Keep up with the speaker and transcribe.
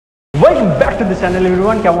To the channel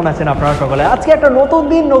everyone. কেমন আছেন আপনারা সকলে? আজকে একটা নতুন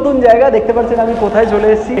দিন, নতুন জায়গা। দেখতে পাচ্ছেন আমি কোথায় চলে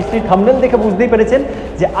এসেছি। থাম্বনেল দেখে বুঝতেই পেরেছেন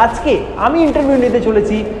যে আজকে আমি ইন্টারভিউ নিতে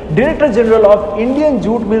চলেছি director general of Indian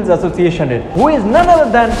jute mills অ্যাসোসিয়েশনের, who is none other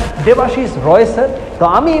than Debashis Roy sir. তো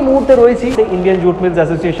আমি এই মুহূর্তে রয়েছি ইন্ডিয়ান জুট মিলস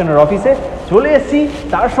অ্যাসোসিয়েশনের অফিসে। চলে এসেছি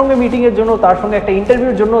তার সঙ্গে মিটিংয়ের জন্য, তার সঙ্গে একটা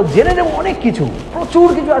ইন্টারভিউর জন্য। জেনে নেব অনেক কিছু, প্রচুর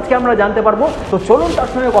কিছু আজকে আমরা জানতে পারবো। তো চলুন তার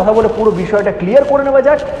সঙ্গে কথা বলে পুরো বিষয়টা ক্লিয়ার করে নেওয়া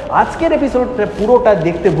যাক। আজকের এপিসোডটা পুরোটা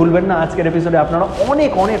দেখতে ভুলবেন না। আজকের এপিসোডে আপনারা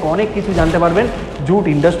অনেক অনেক অনেক কিছু জানতে পারবেন জুট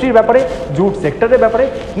ইন্ডাস্ট্রির ব্যাপারে, জুট সেক্টরের ব্যাপারে,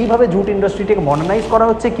 কীভাবে জুট ইন্ডাস্ট্রিটাকে মডার্নাইজ করা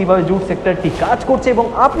হচ্ছে, কীভাবে জুট সেক্টরটি কাজ করছে, এবং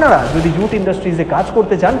আপনারা যদি জুট ইন্ডাস্ট্রিজে কাজ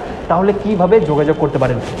করতে চান তাহলে কীভাবে যোগাযোগ করতে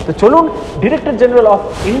পারেন। তো চলুন director general of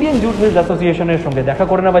Indian jute mills অ্যাসোসিয়েশনের সঙ্গে দেখা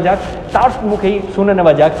করে নেওয়া যাক, তার মুখেই শুনে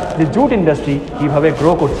নেওয়া যাক যে জুট ইন্ডাস্ট্রি কীভাবে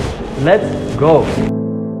গ্রো করছে। Let's go.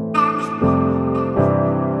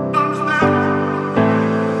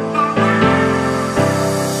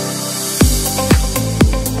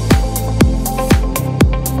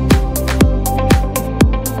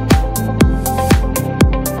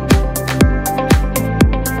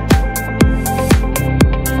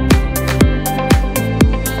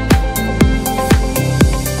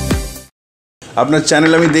 আপনার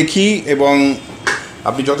চ্যানেল আমি দেখি এবং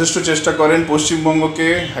আপনি যথেষ্ট চেষ্টা করেন পশ্চিমবঙ্গকে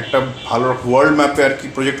একটা ভালো ওয়ার্ল্ড ম্যাপে আর কি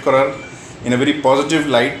প্রজেক্ট করার in a very positive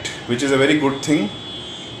light, which is a very good thing,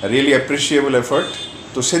 really appreciable effort.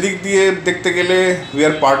 তো সেদিক দিয়ে দেখতে গেলে we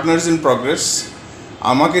are partners in progress.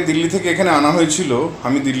 আমাকে দিল্লি থেকে এখানে আনা হয়েছিল,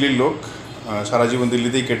 আমি দিল্লির লোক, সারা জীবন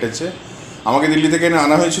দিল্লিতেই কেটেছে। আমাকে দিল্লি থেকে এখানে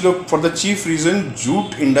আনা হয়েছিল for the chief reason jute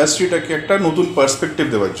ইন্ডাস্ট্রিটাকে একটা নতুন পার্সপেক্টিভ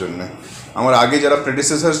দেওয়ার জন্য। আমার আগে যারা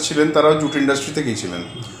প্রেডিসেসার্স ছিলেন তারাও জুট ইন্ডাস্ট্রি থেকেই ছিলেন।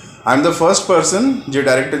 I am the first person যে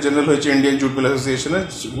ডাইরেক্টর জেনারেল হয়েছে ইন্ডিয়ান জুট মিল অ্যাসোসিয়েশনের,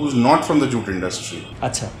 who is not from the jute industry.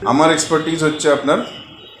 আচ্ছা, আমার এক্সপার্টিজ হচ্ছে আপনার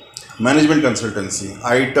management consultancy.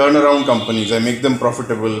 I turn around companies, I make them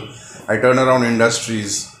profitable, I turn around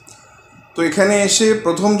industries. তো এখানে এসে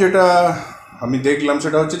প্রথম যেটা আমি দেখলাম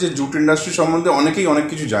সেটা হচ্ছে যে জুট ইন্ডাস্ট্রি সম্বন্ধে অনেকেই অনেক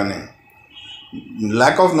কিছু জানে।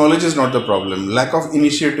 Lack of knowledge is not the problem, lack of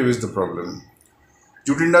initiative is the problem.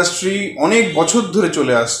 Jute industry অনেক বছর ধরে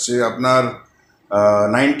চলে আসছে। আপনার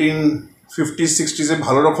 1950-60s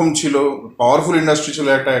ভালো রকম ছিল, পাওয়ারফুল ইন্ডাস্ট্রি ছিল।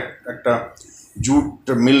 একটা জুট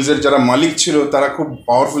মিলসের যারা মালিক ছিল তারা খুব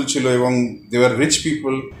পাওয়ারফুল ছিল এবং দে ওয়ার রিচ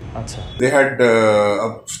পিপল। আচ্ছা, they had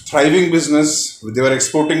thriving business, they were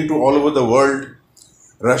exporting to all over the world.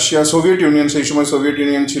 Russia, Soviet union, সেই সময় সোভিয়েত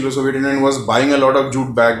ইউনিয়ন ছিল, Soviet union was buying a lot of jute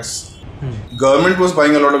bags. Government was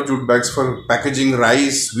buying a lot of jute bags for packaging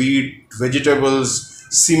rice, wheat, vegetables,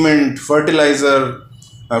 cement, fertilizer,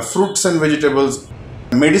 fruits and vegetables.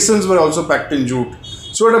 Medicines were also packed in jute.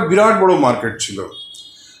 So এটা বিরাট বড় market ছিল।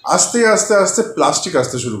 আস্তে আস্তে আস্তে plastic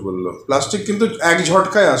আসতে শুরু করলো। Plastic কিন্তু এক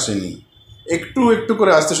ঝটকায় আসেনি, একটু একটু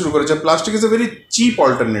করে আসতে শুরু করেছে। Plastic is a very chip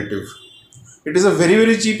alternative. It is a very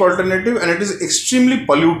very chip alternative and it is extremely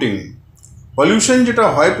polluting. Pollution যেটা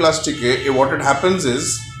হয় প্লাস্টিকে, what it happens is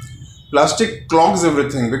plastic clogs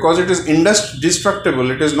everything because it is destructible,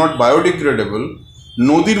 it is not biodegradable.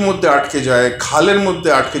 নদীর মধ্যে আটকে যায়, খালের মধ্যে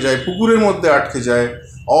আটকে যায়, পুকুরের মধ্যে আটকে যায়।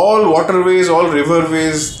 all waterways, all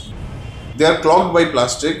riverways, they are clogged by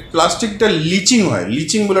plastic. প্লাস্টিকটা লিচিং হয়,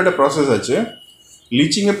 লিচিং বলে একটা প্রসেস আছে।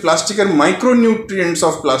 লিচিংয়ে প্লাস্টিকের micronutrients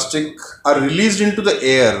of plastic are released into the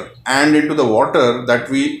air and into the water that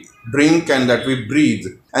we drink and that we breathe,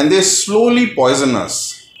 and they slowly poison us.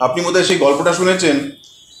 আপনি বোধহয় সেই গল্পটা শুনেছেন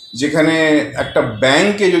যেখানে একটা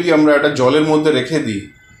ব্যাঙকে যদি আমরা একটা জলের মধ্যে রেখে দিই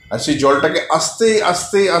আর সেই জলটাকে আস্তে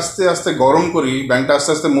আস্তে আস্তে আস্তে গরম করি, ব্যাঙটা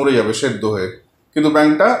আস্তে আস্তে মরে যাবে সেদ্ধ হয়ে, কিন্তু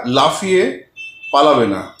ব্যাঙটা লাফিয়ে পালাবে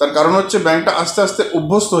না। তার কারণ হচ্ছে ব্যাঙটা আস্তে আস্তে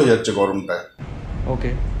অভ্যস্ত হয়ে যাচ্ছে গরমটায়। ওকে,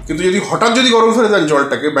 কিন্তু হঠাৎ যদি গরম ফেলে দেন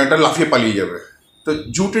জলটাকে, ব্যাঙটা লাফিয়ে পালিয়ে যাবে। তো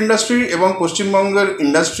জুট ইন্ডাস্ট্রি এবং পশ্চিমবঙ্গের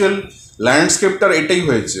ইন্ডাস্ট্রিয়াল ল্যান্ডস্কেপটার এটাই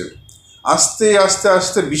হয়েছে। আস্তে আস্তে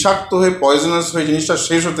আস্তে বিষাক্ত হয়ে, পয়জনাস হয়ে জিনিসটা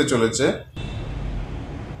শেষ হতে চলেছে।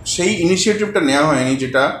 সেই ইনিশিয়েটিভটা নেওয়া হয়নি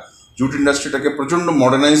যেটা জুট ইন্ডাস্ট্রিটাকে প্রচণ্ড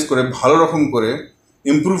মডার্নাইজ করে ভালো রকম করে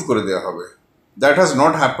ইমপ্রুভ করে দেওয়া হবে। That has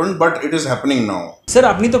not happened, but it is happening now. Sir,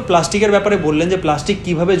 আপনি তো প্লাস্টিকের ব্যাপারে বললেন যে প্লাস্টিক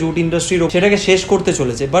কীভাবে জুট ইন্ডাস্ট্রির সেটাকে শেষ করতে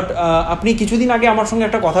চলেছে, বাট আপনি কিছুদিন আগে আমার সঙ্গে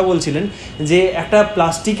একটা কথা বলছিলেন যে একটা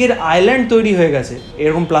প্লাস্টিকের আইল্যান্ড তৈরি হয়ে গেছে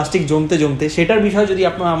এরকম প্লাস্টিক জমতে জমতে। সেটার বিষয়ে যদি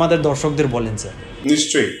আপনার আমাদের দর্শকদের বলেন স্যার।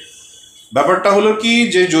 নিশ্চয়ই। ব্যাপারটা হলো কি,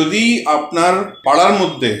 যে যদি আপনার পাড়ার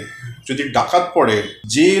মধ্যে যদি ডাকাত পড়ে,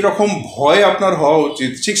 যে রকম ভয় আপনার হওয়া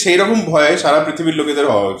উচিত ঠিক সেই রকম ভয় সারা পৃথিবীর লোকেদের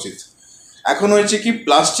হওয়া উচিত। এখন হয়েছে কি,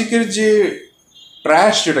 প্লাস্টিকের যে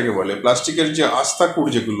ট্র্যাশ যেটাকে বলে, প্লাস্টিকের যে আস্তাকুড়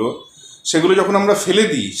যেগুলো, সেগুলো যখন আমরা ফেলে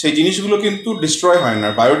দিই সেই জিনিসগুলো কিন্তু ডিস্ট্রয় হয় না,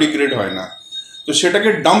 বায়োডিগ্রেড হয় না। তো সেটাকে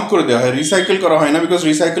ডাম্প করে দেওয়া হয়, রিসাইকেল করা হয় না, because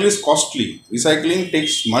recycle is costly, recycling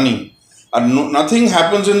text money. R nothing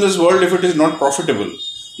happens in this world if it is not profitable.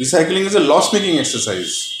 Recycling is a loss making exercise.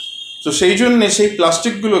 তো সেই জন্যে সেই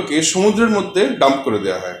প্লাস্টিকগুলোকে সমুদ্রের মধ্যে ডাম্প করে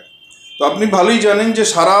দেওয়া হয়। তো আপনি ভালোই জানেন যে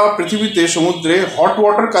সারা পৃথিবীতে সমুদ্রে হট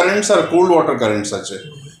ওয়াটার কারেন্টস আর কোল্ড ওয়াটার কারেন্টস আছে।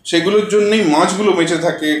 সেগুলোর জন্যই মাছগুলো বেঁচে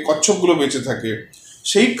থাকে, কচ্ছপগুলো বেঁচে থাকে।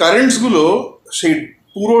 সেই কারেন্টসগুলো সেই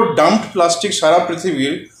পুরো ডাম্পড প্লাস্টিক সারা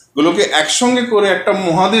পৃথিবীর গুলোকে একসঙ্গে করে একটা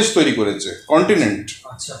মহাদেশ তৈরি করেছে, কন্টিনেন্ট।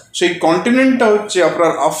 সেই কন্টিনেন্টটা হচ্ছে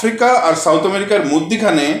আপনার আফ্রিকা আর সাউথ আমেরিকার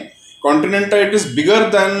মধ্যিখানে। কন্টিনেন্টটা it is bigger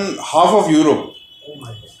than half of Europe,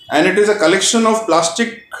 and it is a collection of plastic,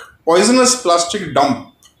 poisonous plastic dump.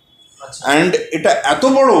 And এটা এত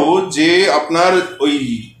বড় যে আপনার ওই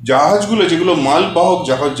জাহাজগুলো, যেগুলো মালবাহক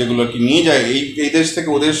জাহাজ যেগুলো কি নিয়ে যায় এই দেশ থেকে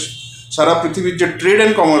ও দেশ, সারা পৃথিবীর যে ট্রেড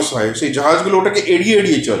অ্যান্ড কমার্স হয়, সেই জাহাজগুলো ওটাকে এড়িয়ে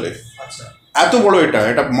এড়িয়ে চলে। এত বড়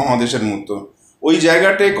এটা মহাদেশের মতো। ওই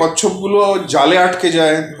জায়গাটায় কচ্ছপগুলো জালে আটকে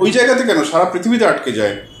যায়। ওই জায়গাতে কেন, সারা পৃথিবীতে আটকে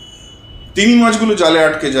যায়। তিমি মাছগুলো জালে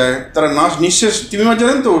আটকে যায়, তারা নিঃশ্বাস, তিমি মাছ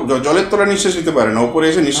জানেন তো জলের তলায় নিঃশ্বাস নিতে পারে না, উপরে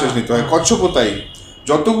এসে নিঃশ্বাস নিতে হয়। কচ্ছপও তাই।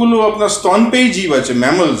 যতগুলো আপনার স্তনপেয়ী জীব আছে,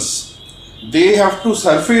 mammals, they have to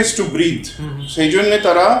surface two breathe. সেই জন্যে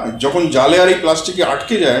তারা যখন জালে আর এই প্লাস্টিকে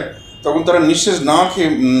আটকে যায়, তখন তারা নিঃশ্বাস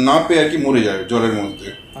না পেয়ে আর কি মরে যায় জলের মধ্যে।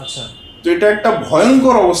 আচ্ছা, তো এটা একটা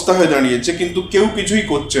ভয়ঙ্কর অবস্থা হয়ে দাঁড়িয়েছে, কিন্তু কেউ কিছুই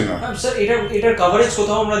করছে না। স্যার, এটার কভারেজ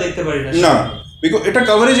কোথাও আমরা দেখতে পারি না। না, এটা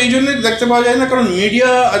কভারেজ এই জন্য দেখতে পাওয়া যায় না, কারণ মিডিয়া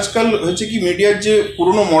আজকাল হচ্ছে কি, মিডিয়ার যে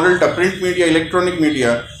পুরোনো মডেলটা, প্রিন্ট মিডিয়া, ইলেকট্রনিক মিডিয়া,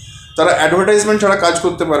 তারা অ্যাডভার্টাইজমেন্ট ছাড়া কাজ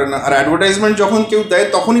করতে পারে না। আর অ্যাডভার্টাইজমেন্ট যখন কেউ দেয়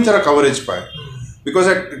তখনই তারা কভারেজ পায়। বিকজ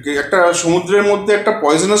একটা সমুদ্রের মধ্যে একটা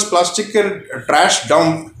পয়জনাস প্লাস্টিকের ট্র্যাশ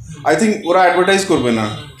ডাম্প, আই থিঙ্ক ওরা অ্যাডভার্টাইজ করবে না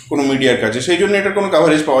কোনো মিডিয়ার কাছে। সেই জন্য এটার কোনো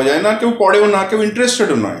কভারেজ পাওয়া যায় না, কেউ পড়েও না, কেউ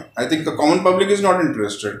ইন্টারেস্টেডও নয়। I think the common public is not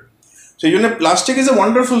interested. সেই জন্য plastic is a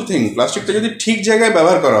wonderful thing. প্লাস্টিকটা যদি ঠিক জায়গায়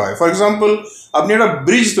ব্যবহার করা হয়, ফর এক্সাম্পল আপনি একটা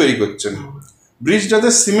ব্রিজ তৈরি করছেন, ব্রিজটাতে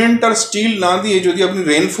সিমেন্ট আর স্টিল না দিয়ে যদি আপনি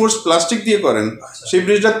রেনফোর্স প্লাস্টিক দিয়ে করেন, সেই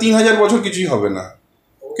ব্রিজটা 3000 বছর কিছুই হবে না।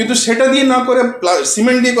 কিন্তু সেটা দিয়ে না করে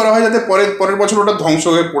সিমেন্ট দিয়ে করা হয়, যাতে পরের বছর ওটা ধ্বংস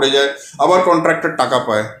হয়ে পড়ে যায়, আবার কন্ট্রাক্টর টাকা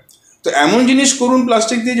পায়। তো এমন জিনিস করুন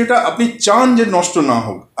প্লাস্টিক দিয়ে যেটা আপনি চান যে নষ্ট না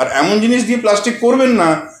হোক। আর এমন জিনিস দিয়ে প্লাস্টিক করবেন না,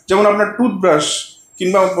 যেমন আপনার টুথব্রাশ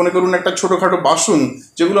কিংবা মনে করুন একটা ছোটোখাটো বাসন,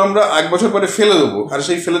 যেগুলো আমরা 1 বছর পরে ফেলে দেবো, আর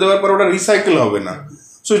সেই ফেলে দেওয়ার পরে ওটা রিসাইকেল হবে না।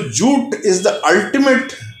 So jute is the ultimate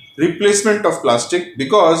replacement of plastic,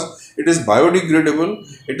 because it is biodegradable,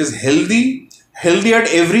 it is healthy at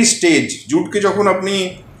every stage. জুটকে যখন আপনি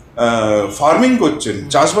ফার্মিং করছেন,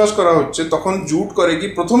 চাষবাস করা হচ্ছে, তখন জুট করে কি,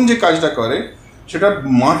 প্রথম যে কাজটা করে সেটা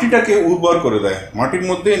মাটিটাকে উর্বর করে দেয়, মাটির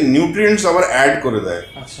মধ্যে নিউট্রিয়েন্টস আবার অ্যাড করে দেয়।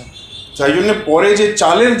 তাই জন্য পরে যে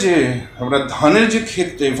চালের যে আপনার ধানের যে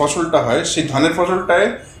ক্ষেত্রে ফসলটা হয়, সেই ধানের ফসলটায়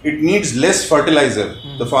it needs less fertiliser,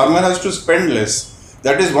 the farmer has to spend less.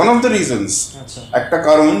 That is one of the reasons, একটা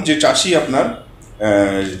কারণ যে চাষি আপনার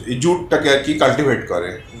এই জুটটাকে আর কি কাল্টিভেট করে।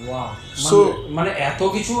 সো মানে এত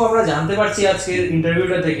কিছু আমরা জানতে পারছি আজকের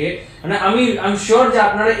ইন্টারভিউটা থেকে। মানে আমি শিওর যে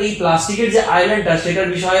আপনারা এই প্লাস্টিকের যে আইল্যান্ডটা,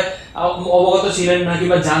 সেটার বিষয়ে অবগত ছিলেন না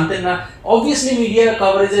কিংবা জানতেন না। অবভিয়াসলি মিডিয়া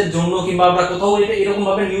কভারেজের জন্য কিংবা আমরা কোথাও এরকম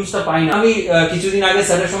ভাবে নিউজটা পাই না। আমি কিছুদিন আগে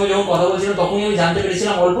স্যারের সঙ্গে যখন কথা বলছিলাম, তখনই আমি জানতে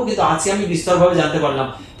পেরেছিলাম অল্প, কিন্তু আজকে আমি বিস্তারভাবে জানতে পারলাম।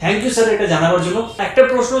 থ্যাংক ইউ স্যার এটা জানাবার জন্য। একটা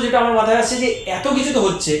প্রশ্ন যেটা আমার মাথায় আসছে, যে এত কিছু তো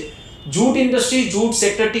হচ্ছে, জুট ইন্ডাস্ট্রি, জুট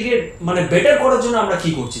সেক্টরটিকে মানে বেটার করার জন্য আমরা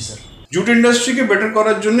কি করছি স্যার? জুট ইন্ডাস্ট্রিকে বেটার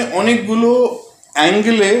করার জন্য অনেকগুলো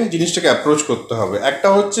অ্যাঙ্গেলে জিনিসটাকে অ্যাপ্রোচ করতে হবে। একটা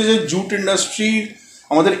হচ্ছে যে জুট ইন্ডাস্ট্রি,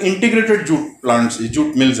 আমাদের integrated jute plants,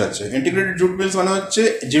 jute mills আছে। ইন্টিগ্রেটেড জুট মিলস মানে হচ্ছে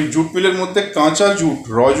যে জুট মিলের মধ্যে কাঁচা জুট,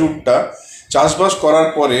 জুটটা চাষবাস করার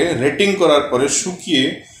পরে, রেটিং করার পরে শুকিয়ে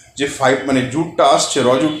যে মানে জুটটা আসছে,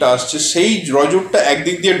 জুটটা আসছে, সেই জুটটা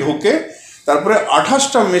একদিক দিয়ে ঢোকে, তারপরে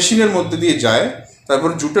 28টা মেশিনের মধ্যে দিয়ে যায়, তারপর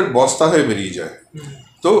জুটের বস্তা হয়ে বেরিয়ে যায়।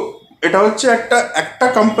 তো এটা হচ্ছে একটা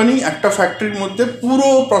কোম্পানি, একটা ফ্যাক্টরির মধ্যে পুরো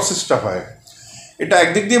প্রসেসটা হয়। এটা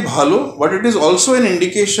একদিক দিয়ে ভালো, but it is also an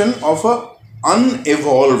indication of a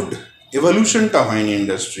আনএভলভড, এভলিউশনটা হয়নি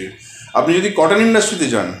ইন্ডাস্ট্রির। আপনি যদি কটন ইন্ডাস্ট্রিতে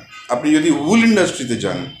যান, আপনি যদি উল ইন্ডাস্ট্রিতে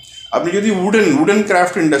যান, আপনি যদি উডেন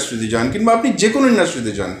ক্রাফট ইন্ডাস্ট্রিতে যান, কিংবা আপনি যে কোনো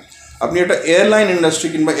ইন্ডাস্ট্রিতে যান, আপনি একটা এয়ারলাইন ইন্ডাস্ট্রি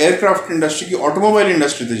কিংবা এয়ারক্রাফট ইন্ডাস্ট্রি কি অটোমোবাইল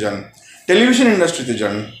ইন্ডাস্ট্রিতে যান, টেলিভিশন ইন্ডাস্ট্রিতে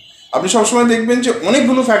যান, আপনি সবসময় দেখবেন যে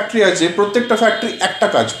অনেকগুলো ফ্যাক্টরি আছে, প্রত্যেকটা ফ্যাক্টরি একটা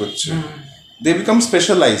কাজ করছে। They become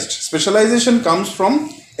specialised. Specialisation comes from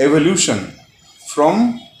evolution, from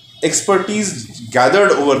expertise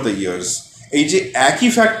gathered over the years. এই যে একই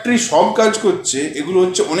ফ্যাক্টরি সব কাজ করছে, এগুলো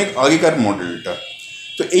হচ্ছে অনেক আগেকার মডেলটা।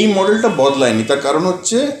 তো এই মডেলটা বদলায়নি, তার কারণ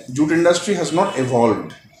হচ্ছে jute industry has not এভলভড।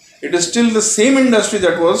 It is still the same industry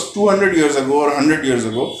that was 200 years ago or 100 years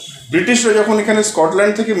ago. ব্রিটিশরা যখন এখানে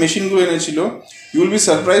স্কটল্যান্ড থেকে মেশিনগুলো এনেছিল, you will be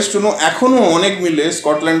surprise to know এখনও অনেক মিলে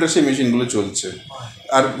স্কটল্যান্ডের সেই মেশিনগুলো চলছে।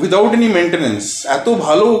 আর উইদাউট এনি মেনটেন্যান্স এত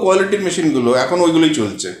ভালো কোয়ালিটির মেশিনগুলো এখন ওইগুলোই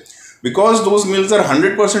চলছে, because those mills R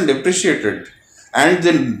 100% depreciated and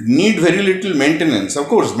they need very little maintenance.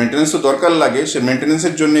 Of course maintenance তো দরকার লাগে, সে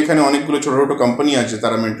মেনটেন্যান্সের জন্য এখানে অনেকগুলো ছোটো ছোটো কোম্পানি আছে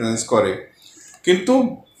তারা মেনটেন্যান্স করে, কিন্তু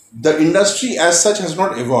the industry as such has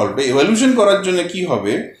not এভলভড। Evolution করার জন্য কী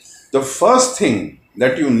হবে, the first thing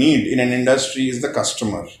that you need in an industry is the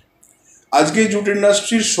customer. আজকে জুট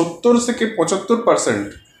ইন্ডাস্ট্রির 70 থেকে 75%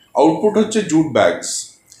 আউটপুট হচ্ছে জুট ব্যাগস।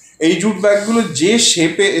 এই জুট ব্যাগগুলো যে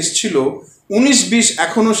শেপে এসছিল 19-20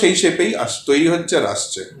 এখনও সেই শেপেই তৈরি হচ্ছে আর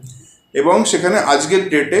আসছে, এবং সেখানে আজকের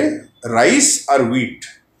ডেটে রাইস আর উইট,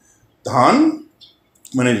 ধান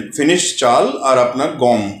মানে ফিনিশ চাল আর আপনার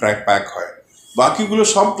গম প্যাক হয়, বাকিগুলো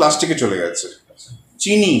সব প্লাস্টিকে চলে গেছে।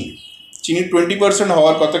 চিনি 20%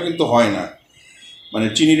 হওয়ার কথা কিন্তু হয় না, মানে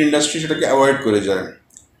চিনির ইন্ডাস্ট্রি সেটাকে অ্যাভয়েড করে যায়।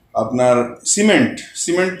 আপনার সিমেন্ট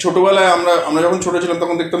ছোটোবেলায় আমরা যখন ছোটো ছিলাম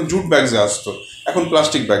তখন দেখতাম জুট ব্যাগসে আসতো, এখন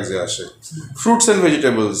প্লাস্টিক ব্যাগসে আসে। ফ্রুটস অ্যান্ড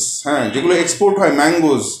ভেজিটেবলস, হ্যাঁ, যেগুলো এক্সপোর্ট হয়,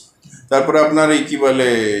 ম্যাঙ্গোজ, তারপরে আপনার এই কী বলে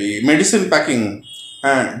মেডিসিন প্যাকিং,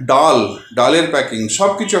 হ্যাঁ, ডালের প্যাকিং,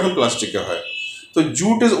 সব কিছু এখন প্লাস্টিকে হয়। তো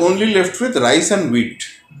jute is only left with rice and wheat,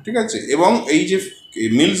 ঠিক আছে। এবং এই যে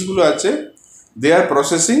মিলসগুলো আছে দে আর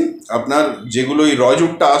প্রসেসিং আপনার যেগুলো এই র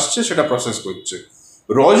জুটটা আসছে সেটা প্রসেস করছে।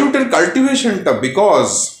 র জুটের কাল্টিভেশনটা, because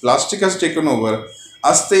plastic has taken over,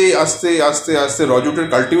 আস্তে আস্তে আস্তে আস্তে র জুটের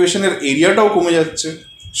কাল্টিভেশনের এরিয়াটাও কমে যাচ্ছে,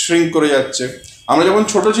 শ্রিঙ্ক করে যাচ্ছে। আমরা যখন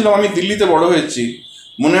ছোটো ছিলাম, আমি দিল্লিতে বড় হয়েছি,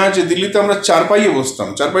 মনে আছে দিল্লিতে আমরা চারপাইয়ে বসতাম।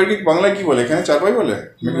 চারপাইকে বাংলায় কি বলে, এখানে চারপাই বলে?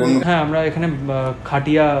 হ্যাঁ, আমরা এখানে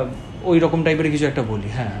খাটিয়া ওই রকম টাইপের কিছু একটা বলি।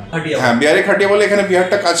 হ্যাঁ, বিহারে খাটিয়া বলে, এখানে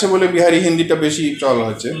বিহারটা কাছে বলে বিহারি হিন্দিটা বেশি চল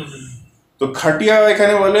হচ্ছে। তো খাটিয়া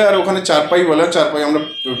এখানে বলে, আর ওখানে চারপাই বলে। চারপাই আমরা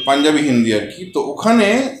পাঞ্জাবি হিন্দি আর কি। তো ওখানে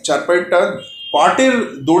চারপাইটা পাটের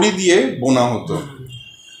দড়ি দিয়ে বোনা হতো।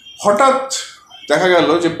 হঠাৎ দেখা গেল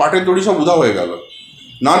যে পাটের দড়ি সব উধাও হয়ে গেল,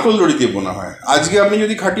 নারকোল দড়ি দিয়ে বোনা হয়। আজকে আপনি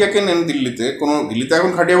যদি খাটিয়া কেনেন দিল্লিতে, দিল্লিতে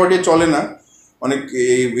এখন খাটিয়া ফাটিয়া চলে না, অনেক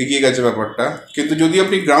এগিয়ে গেছে ব্যাপারটা, কিন্তু যদি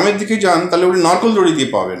আপনি গ্রামের দিকে যান তাহলে ওটা নারকোল দড়ি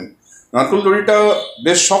দিয়ে পাবেন। নারকোল দড়িটা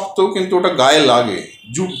বেশ শক্ত, কিন্তু ওটা গায়ে লাগে।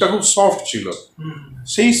 জুটটা খুব সফট ছিল,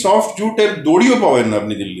 সেই সফট জুটের দড়িও পাবেন না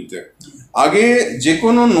আপনি দিল্লিতে। আগে যে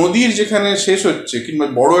কোনো নদীর যেখানে শেষ হচ্ছে, কিংবা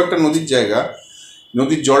বড় একটা নদীর জায়গা,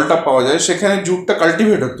 নদীর জলটা পাওয়া যায়, সেখানে জুটটা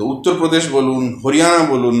কাল্টিভেট হতো। উত্তরপ্রদেশ বলুন, হরিয়ানা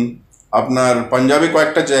বলুন, আপনার পাঞ্জাবে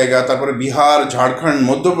কয়েকটা জায়গা, তারপরে বিহার, ঝাড়খণ্ড,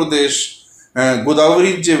 মধ্যপ্রদেশ,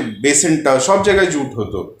 গোদাবরীর যে বেসিনটা, সব জায়গায় জুট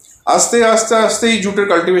হতো। আস্তে আস্তে আস্তে এই জুটের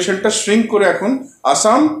কাল্টিভেশনটা শ্রিঙ্ক করে এখন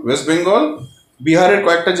আসাম, ওয়েস্ট বেঙ্গল, বিহারের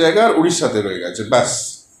কয়েকটা জায়গা আর উড়িষ্যাতে রয়ে গেছে, ব্যাস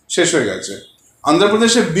শেষ হয়ে গেছে।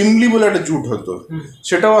 অন্ধ্রপ্রদেশে বিমলি বলে একটা জুট হতো,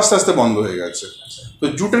 সেটাও আস্তে আস্তে বন্ধ হয়ে গেছে। তো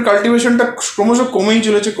জুটের কাল্টিভেশনটা ক্রমশ কমেই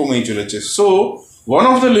চলেছে। So one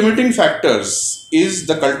of the limiting factors is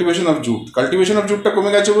the cultivation of jute. Cultivation of জুটটা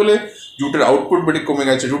কমে গেছে বলে জুটের আউটপুট কমে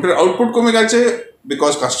গেছে। জুটের আউটপুট কমে গেছে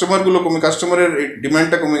বিকজ কাস্টমারের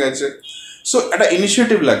ডিমান্ডটা কমে গেছে। সো একটা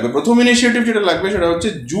ইনিশিয়েটিভ লাগবে। প্রথম ইনিশিয়েটিভ যেটা লাগবে সেটা হচ্ছে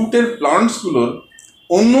জুটের প্লান্টসগুলোর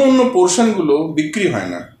অন্য পোর্শনগুলো বিক্রি হয়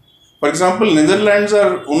না। ফর এক্সাম্পল, নেদারল্যান্ডস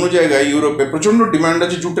আর অন্য জায়গায় ইউরোপে প্রচণ্ড ডিমান্ড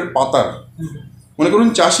আছে জুটের পাতার। মনে করুন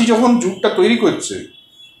চাষি যখন জুটটা তৈরি করছে,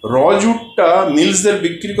 র জুটটা মিলসদের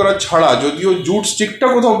বিক্রি করা ছাড়া, যদিও জুট স্টিকটা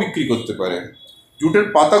কোথাও বিক্রি করতে পারে, জুটের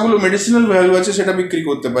পাতাগুলো মেডিসিনাল ভ্যালু আছে সেটা বিক্রি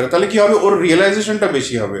করতে পারে, তাহলে কি হবে, ওর রিয়েলাইজেশনটা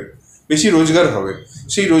বেশি হবে, বেশি রোজগার হবে।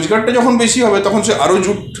 সেই রোজগারটা যখন বেশি হবে তখন সে আরও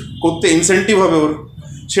জুট করতে ইনসেন্টিভ হবে ওর।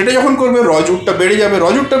 সেটা যখন করবে র জুটটা বেড়ে যাবে। র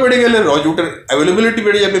জুটটা বেড়ে গেলে র জুটের অ্যাভেলেবিলিটি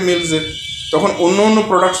বেড়ে যাবে মিলসের, তখন অন্য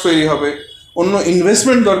প্রোডাক্টস তৈরি হবে। অন্য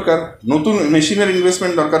ইনভেস্টমেন্ট দরকার, নতুন মেশিনের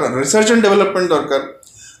ইনভেস্টমেন্ট দরকার, রিসার্চ অ্যান্ড ডেভেলপমেন্ট দরকার।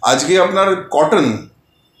 আজকে আপনার কটন,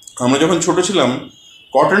 আমরা যখন ছোটো ছিলাম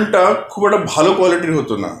কটনটা খুব একটা ভালো কোয়ালিটির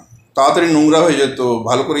হতো না, তাড়াতাড়ি নোংরা হয়ে যেত,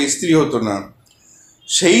 ভালো করে ইস্ত্রি হতো না।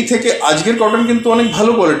 সেই থেকে আজকের কটন কিন্তু অনেক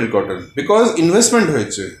ভালো কোয়ালিটির কটন, বিকজ ইনভেস্টমেন্ট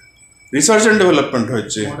হয়েছে, রিসার্চ অ্যান্ড ডেভেলপমেন্ট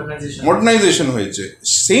হয়েছে, মডার্নাইজেশন হয়েছে।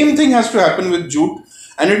 Same thing has to happen with jute,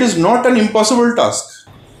 and it is not an impossible task,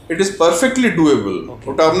 it is perfectly doable.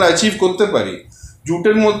 ওটা আমরা অ্যাচিভ করতে পারি।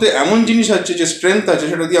 জুটের মধ্যে এমন জিনিস আছে, যে স্ট্রেংথ আছে,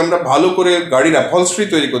 সেটা দিয়ে আমরা ভালো করে গাড়ির অ্যাপহলস্ট্রি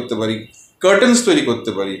তৈরি করতে পারি, কার্টেন্স তৈরি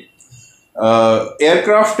করতে পারি।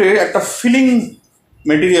 এয়ারক্রাফটে একটা ফিলিং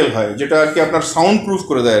মেটেরিয়াল হয় যেটা আর কি আপনার সাউন্ড প্রুফ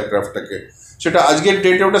করে দেয় এয়ারক্রাফটটাকে, সেটা আজকের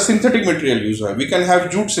ডেটে ওটা সিনথেটিক মেটেরিয়াল ইউজ হয়। উই ক্যান হ্যাভ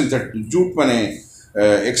জুট মানে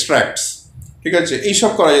এক্সট্র্যাক্টস, ঠিক আছে,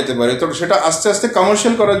 এইসব করা যেতে পারে। তো সেটা আস্তে আস্তে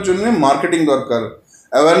কমার্শিয়াল করার জন্য মার্কেটিং দরকার,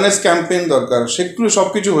 অ্যাওয়ারনেস ক্যাম্পেইন দরকার, সেগুলো সব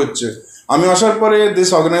কিছু হচ্ছে। আমি আসার পরে this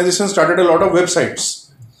organisation started a lot of websites.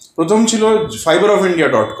 প্রথম ছিল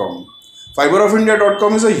fiberofIndia.com.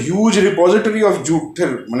 fiberofIndia.com is a huge repository of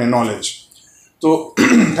জুটের মানে নলেজ। তো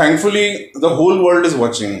thankfully the whole world is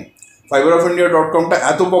watching. fiberofIndia.comটা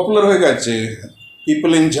এত পপুলার হয়ে গেছে,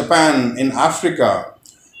 people in Japan, in Africa,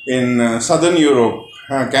 in southern Europe,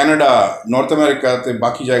 Canada, North America, te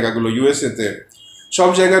baki jayga gulo USA te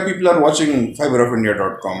sob jayga people are watching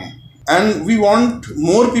fiberofindia.com, and we want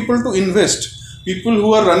more people to invest. People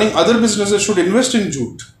who are running other businesses should invest in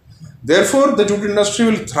jute. Therefore the jute industry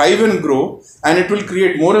will thrive and grow, and it will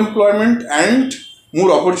create more employment and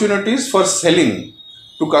more opportunities for selling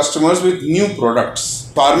to customers with new products.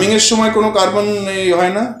 Farming এর সময় কোনো carbon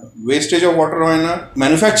হয় না, wastage of water হয় না।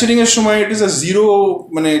 Manufacturing এর সময় it is a zero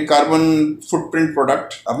মানে কার্বন ফুটপ্রিন্ট প্রোডাক্ট।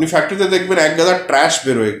 আপনি ফ্যাক্টরিতে দেখবেন এক গাদা ট্র্যাশ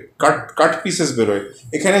বেরোয়, কাট পিসেস বেরোয়,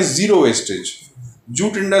 এখানে জিরো ওয়েস্টেজ।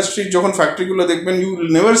 জুট ইন্ডাস্ট্রি যখন ফ্যাক্টরিগুলো দেখবেন, you will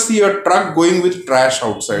never see a truck going with trash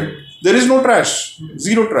outside. There is no trash,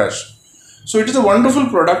 zero trash. So it is a wonderful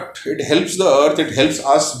product. It helps the earth, it helps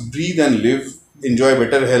us breathe and live, enjoy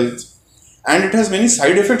better health, and it has many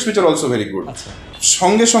side effects which are also very good.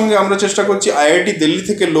 সঙ্গে সঙ্গে আমরা চেষ্টা করছি IIT Delhi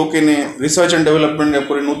থেকে লোক এনে research and development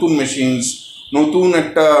করে নতুন মেশিনস, নতুন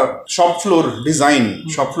একটা শপ ফ্লোর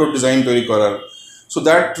ডিজাইন তৈরি করার। So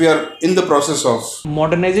that we are in the process of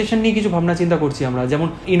modernisation নিয়ে কিছু ভাবনা চিন্তা করছি আমরা, যেমন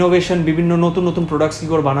ইনোভেশন, বিভিন্ন নতুন নতুন প্রোডাক্টস কি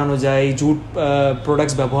করে বানানো যায় জুট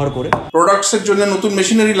প্রোডাক্টস ব্যবহার করে। প্রোডাক্টসের জন্য নতুন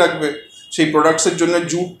মেশিনারি লাগবে, সেই প্রোডাক্টসের জন্য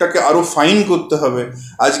জুটটাকে আরো ফাইন করতে হবে।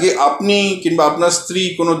 আজকে আপনি কিংবা আপনার স্ত্রী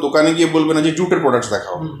কোনো দোকানে গিয়ে বলবে না যে জুটের প্রোডাক্টস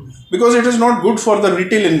দেখাও, because it is not good for the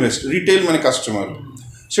retail মানে কাস্টমার।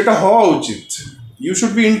 সেটা হওয়া উচিত। You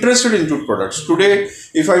should be interested in jute products. Today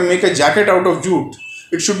if I make a jacket out of jute,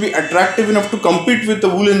 it should be attractive enough to compete with the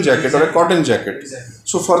woolen jacket or a cotton jacket.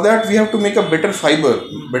 So for that we have to make a better fiber,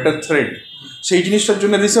 better thread. সেই জিনিসটার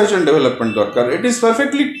জন্য research and development দরকার। It is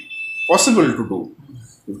perfectly possible to do.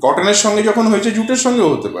 কটনের সঙ্গে যখন হয়েছে জুটের সঙ্গেও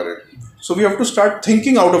হতে পারে। So we have to start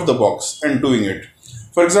thinking out of the box and doing it.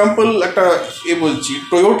 For example একটা বলছি,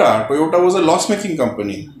 Toyota was a loss making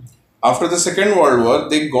company. After the second world war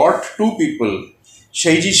they got to people,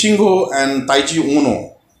 Seiji Singh and তাইজি YONO,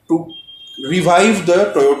 two revive the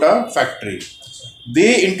Toyota factory.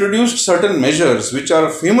 They introduced certain measures which are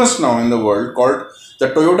famous now in the world called the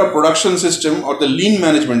Toyota production system or the lean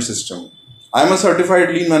management system. I am a certified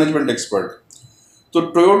lean management expert. So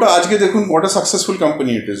Toyota ajke dekhun what a successful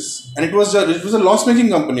company it is, and it was a loss making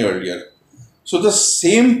company earlier. So the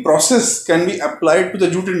same process can be applied to the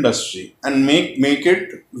jute industry and make it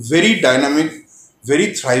very dynamic, very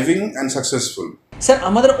thriving and successful. Sir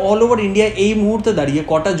আমাদের all over India এই মুহূর্তে দাঁড়িয়ে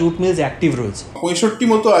কটা jute mills active রয়েছে? 65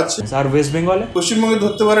 মতো আছে। আর West বেঙ্গলে? পশ্চিমবঙ্গে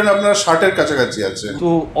ধরতে পারেন আপনার 60-এর কাছাকাছি আছে। তো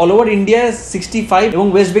অল ওভার ইন্ডিয়া 65 এবং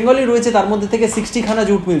ওয়েস্ট বেঙ্গলে রয়েছে তার মধ্যে থেকে 60 খানা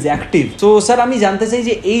জুট মিলস অ্যাক্টিভ। তো স্যার আমি জানতে চাই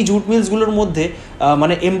যে এই জুট মিলসগুলোর মধ্যে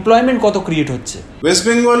মানে এমপ্লয়মেন্ট কত ক্রিয়েট হচ্ছে? ওয়েস্ট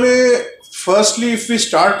বেঙ্গলে firstly if we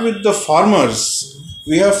start with the farmers,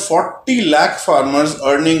 we have 40 lakh farmers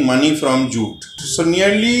earning money from jute. So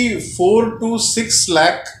nearly 4 to 6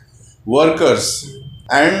 lakh workers,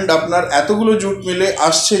 and আপনার এতগুলো জুট মিলে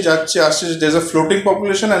আসছে যাচ্ছে, there's a floating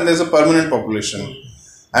population and there's a permanent population,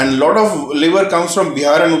 and lot of labor comes from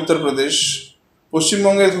Bihar and Uttar Pradesh.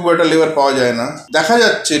 পশ্চিমবঙ্গে খুব একটা labour পাওয়া যায় না। দেখা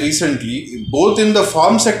যাচ্ছে recently both in the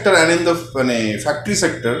farm sector and in the মানে factory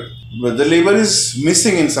sector the labor is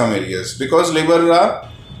missing in some areas, because laborরা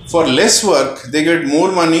for less work they get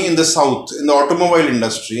more money in the south, in the automobile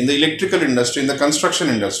industry, in the electrical industry, in the construction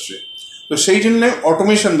industry. তো সেই জন্য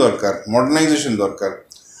automation দরকার, modernisation দরকার।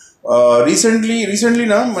 Recently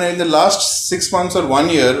না মানে in the last 6 months or 1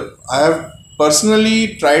 year I have personally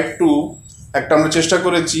tried to একটা আমরা চেষ্টা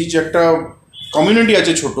করেছি যে একটা কমিউনিটি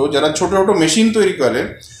আছে ছোট, যারা ছোট ছোট মেশিন তৈরি করে।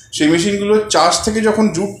 সেই মেশিনগুলো চাষ থেকে যখন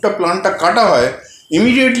জুটটা প্লান্টটা কাটা হয়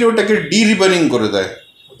ইমিডিয়েটলি ওটাকে রিপেয়ারিং করে দেয়,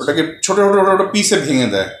 ওটাকে ছোট ছোট ছোট পিসে ভেঙে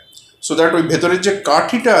দেয়, সো দ্যাট ওই ভেতরের যে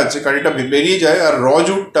কাঠিটা আছে কাঠিটা বেরিয়ে যায়, আর র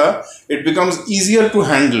জুটটা it becomes easier to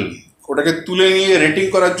handle. ওটাকে তুলে নিয়ে রেটিং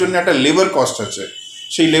করার জন্য একটা লেবার কস্ট আছে,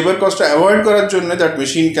 সেই লেবার কস্টটা অ্যাভয়েড করার জন্য that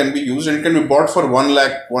machine can be use and can be bought for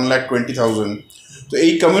 1,20,000। তো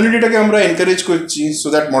এই কমিউনিটিটাকে আমরা এনকারেজ করছি সো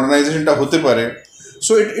দ্যাট মডার্নাইজেশনটা হতে পারে।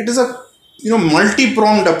 So it is a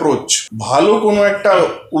মাল্টি-প্রংড approach. ভালো কোনো একটা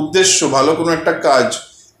উদ্দেশ্য, ভালো কোনো একটা কাজ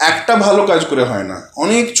একটা ভালো কাজ করে হয় না,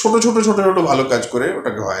 অনেক ছোট ছোট ছোট ছোট ভালো কাজ করে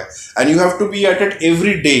ওটাকে হয়। And you have to B at it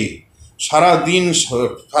every day, সারা দিন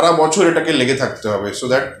সারা বছর এটাকে লেগে থাকতে হবে, সো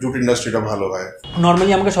দ্যাট জুট ইন্ডাস্ট্রিটা ভালো হয়।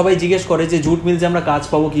 নর্মালি আমাকে সবাই জিজ্ঞেস করে যে জুট মিলসে আমরা কাজ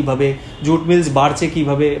পাবো কিভাবে, জুট মিলস বাড়ছে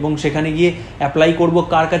কিভাবে, এবং সেখানে গিয়ে অ্যাপ্লাই করব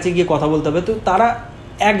কার কাছে গিয়ে কথা বলতে হবে। তো তারা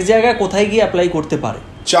এক জায়গায় কোথায় গিয়ে অ্যাপ্লাই করতে পারে?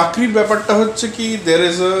 চাকরির ব্যাপারটা হচ্ছে কি, there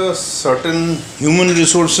is a certain human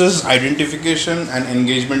resources identification and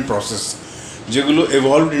engagement process যেগুলো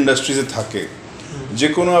এভলভড ইন্ডাস্ট্রিজে থাকে। যে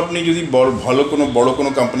কোনো আপনি যদি বড় কোনো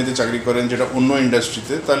কোম্পানিতে চাকরি করেন যেটা অন্য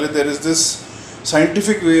ইন্ডাস্ট্রিতে, তাহলে there is this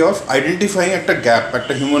scientific way of identifying একটা গ্যাপ,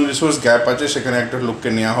 একটা হিউম্যান রিসোর্স গ্যাপ আছে, সেখানে একটা লোককে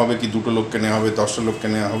নেওয়া হবে কি দুটো লোককে নেওয়া হবে, 10টা লোককে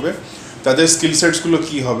নেওয়া হবে। তাদের স্কিল সেটসগুলো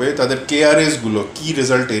কী হবে, তাদের কেআরএসগুলো কী,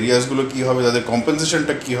 রেজাল্ট এরিয়াসগুলো কী হবে, তাদের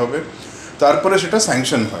কম্পেনসেশনটা কী হবে, তারপরে সেটা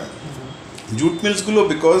স্যাংশন হয়। জুট মিলসগুলো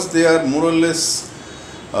বিকজ দে আর মোরলেস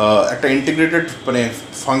একটা ইন্টিগ্রেটেড মানে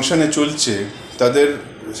ফাংশনে চলছে, তাদের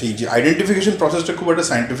সেই যে আইডেন্টিফিকেশন প্রসেসটা খুব একটা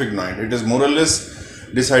সায়েন্টিফিক নয়। It is মোরলেস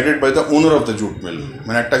decided by the owner of the jute mill.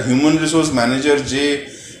 মানে একটা হিউম্যান রিসোর্স ম্যানেজার যে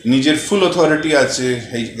নিজের ফুল অথরিটি আছে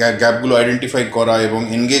এই গ্যাপগুলো আইডেন্টিফাই করা এবং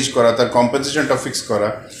এনগেজ করা, তার কম্পেনসেশনটা ফিক্স করা,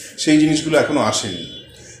 সেই জিনিসগুলো এখনও আসেনি।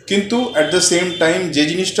 কিন্তু অ্যাট দ্য সেম টাইম যে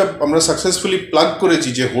জিনিসটা আমরা সাকসেসফুলি প্লাগ করেছি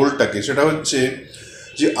যে হোলটাকে, সেটা হচ্ছে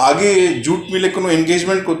যে আগে জুট মিলে কোনো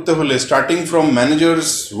এনগেজমেন্ট করতে হলে starting from managers,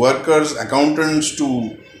 workers, accountants two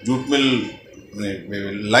jute mill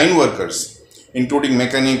line workers including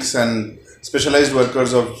mechanics and specialized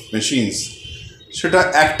workers of machines, সেটা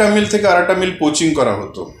একটা মিল থেকে আরেকটা মিল পোচিং করা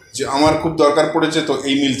হতো। যে আমার খুব দরকার পড়েছে তো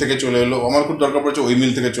এই মিল থেকে চলে এলো, আমার খুব দরকার পড়েছে ওই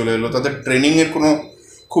মিল থেকে চলে এলো। তাদের ট্রেনিংয়ের কোনো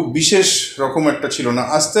খুব বিশেষ রকম একটা ছিল না।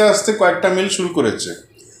 আস্তে আস্তে কয়েকটা মিল শুরু করেছে,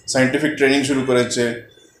 সায়েন্টিফিক ট্রেনিং শুরু করেছে।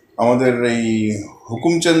 আমাদের এই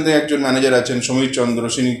হুকুমচন্দে একজন ম্যানেজার আছেন, সমীর চন্দ্র,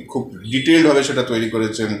 তিনি খুব ডিটেলডভাবে সেটা তৈরি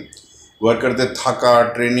করেছেন। ওয়ার্কারদের থাকা,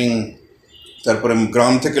 ট্রেনিং, তারপরে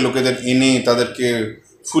গ্রাম থেকে লোকেদের এনে তাদেরকে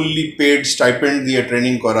ফুললি পেড স্টাইপেন্ড দিয়ে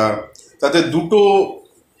ট্রেনিং করা। তাতে দুটো,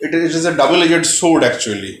 it is a double AZ sword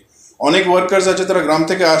actually. অনেক ওয়ার্কার্স আছে তারা গ্রাম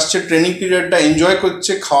থেকে আসছে, ট্রেনিং পিরিয়ডটা এনজয়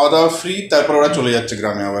করছে, খাওয়া দাওয়া ফ্রি, তারপর ওরা চলে যাচ্ছে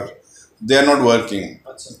গ্রামে আবার, দে আর নট ওয়ার্কিং।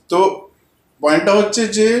 তো পয়েন্টটা হচ্ছে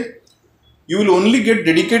যে you will only get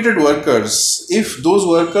dedicated workers if those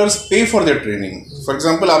workers pay for their training. For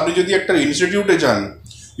example, আপনি যদি একটা ইনস্টিটিউটে যান,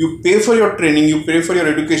 you pay for your training, you pay for your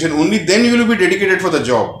education, only then you will be dedicated for the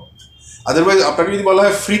job. Otherwise আপনাকে যদি বলা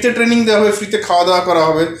হয় ফ্রিতে ট্রেনিং দেওয়া হবে, ফ্রিতে খাওয়া দাওয়া করা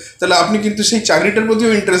হবে, তাহলে আপনি কিন্তু সেই চাকরিটার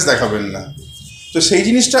প্রতিও ইন্টারেস্ট দেখাবেন না। তো সেই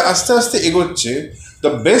জিনিসটা আস্তে আস্তে এগোচ্ছে।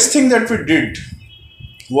 The best thing that we did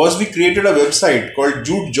was we created a website called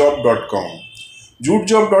jutejob.com.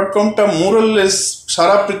 jutejob.comটা মোরলেস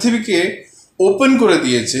সারা পৃথিবীকে ওপেন করে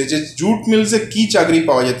দিয়েছে যে জুট মিলসে কী চাকরি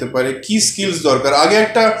পাওয়া যেতে পারে, কী স্কিলস দরকার। আগে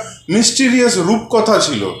একটা মিস্টিরিয়াস রূপকথা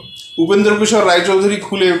ছিল, উপেন্দ্র কিশোর রায়চৌধুরী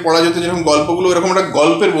খুলে পড়া যেত যেরকম গল্পগুলো, এরকম একটা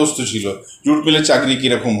গল্পের বস্তু ছিল জুট মিলে চাকরি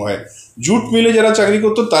কীরকম হয়। জুট মিলে যারা চাকরি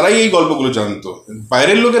করতো তারাই এই গল্পগুলো জানতো,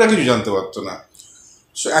 বাইরের লোকেরা কিছু জানতে পারতো না।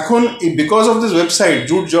 সো এখন because of this website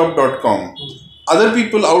jutejob.com, other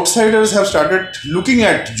people, outsiders have started looking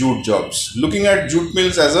at jute jobs, looking at jute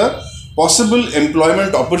mills as a possible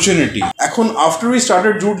employment opportunity. এখন after we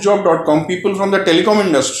started jutejob.com, people from the telecom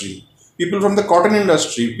industry, people from the cotton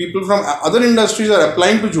industry, people from other industries are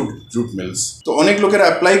applying to jute mills. তো অনেক লোকেরা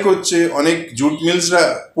apply করছে, অনেক jute মিলসরা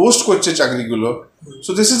post করছে চাকরিগুলো।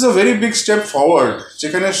 So this is a very big step forward,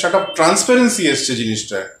 যেখানে সেটা transparency এসছে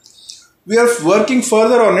জিনিসটা। We are working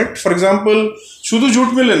further on it. For example, শুধু জুট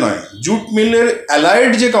মিলে নয়, জুট মিলের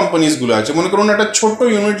অ্যালাইড যে কোম্পানিজগুলো আছে, মনে করুন একটা ছোট্ট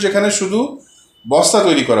ইউনিট যেখানে শুধু বস্তা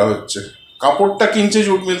তৈরি করা হচ্ছে, কাপড়টা কিনছে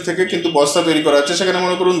জুট মিল থেকে কিন্তু বস্তা তৈরি করা হচ্ছে, সেখানে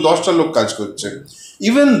মনে করুন 10টা লোক কাজ করছে।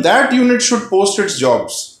 Even that unit should post it's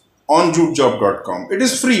jobs on jutejob.com. It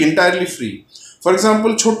is free, entirely free. For example,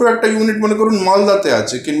 ছোট একটা ইউনিট মনে করুন মালদাতে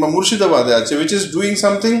আছে কিংবা মুর্শিদাবাদে আছে, which is doing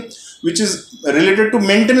something which is related to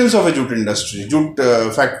maintenance of A jute industry, jute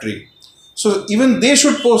factory. So even they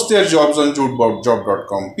should post their jobs on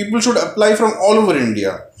jutejob.com. People should apply from all over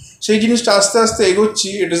India. সেই জিনিসটা আস্তে আস্তে এগোচ্ছি।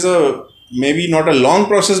 It is a maybe not a long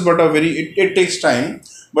process but a very it takes time,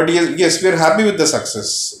 but yes we are happy with the success.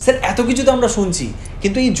 Sir এত কিছু তো আমরা শুনছি,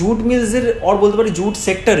 কিন্তু এই জুট মিলসের আর বলতে পারি জুট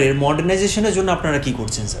সেক্টরের মডার্নাইজেশনের জন্য আপনারা কি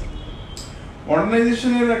করছেন স্যার?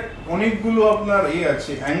 মডার্নাইজেশনের অনেকগুলো আপনার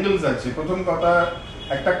আছে, অ্যাঙ্গেলস আছে। প্রথম কথা,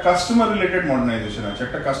 একটা কাস্টমার রিলেটেড মডার্নাইজেশন আছে।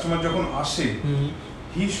 একটা কাস্টমার যখন আসে,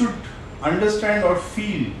 he should understand or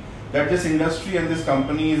feel that this industry and this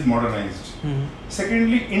company is modernized.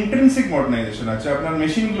 Secondly, intrinsic modernization আছে, আপনার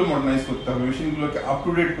মেশিনগুলো মডার্নাইজ করতে হবে, মেশিনগুলোকে আপ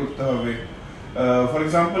টু ডেট করতে হবে। ফর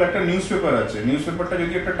এক্সাম্পল, একটা নিউজ পেপার আছে, নিউজ পেপারটা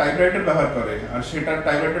যদি একটা টাইপরাইটার ব্যবহার করে আর সেটা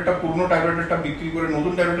টাইপরাইটারটা পুরনো টাইপরাইটারটা বিক্রি করে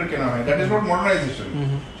নতুন টাইপরাইটার কেনা হয়, দ্যাট ইজ নট মডার্নাইজেশন।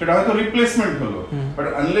 সেটা হয়তো রিপ্লেসমেন্ট হলো, but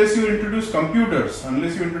unless you introduce computers,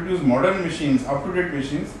 unless you introduce modern machines, up to date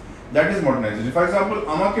machines, that is modernisation. For example,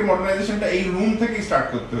 আমাকে মডার্নাইজেশনটা এই রুম থেকেই স্টার্ট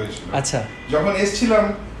করতে হয়েছিল। আচ্ছা, যখন এসেছিলাম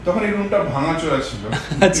তখন এই রুমটা ভাঙাচোরা ছিল।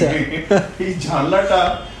 আচ্ছা, এই জানলাটা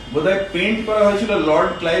বোধহয় পেইন্ট করা হয়েছিল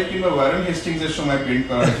লর্ড ক্লাইভ কিংবা ওয়ারেন হেস্টিংস এর সময় পেইন্ট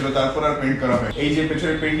করা হয়েছিল, তারপর আর পেইন্ট করা হয়। এই যে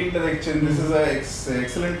পেছনের পেইন্টিংটা দেখছেন, this is a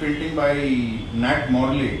excellent painting by ন্যাট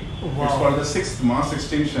মরলে, it's for the 6th mass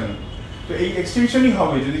extension. তো এই এক্সটেনশনই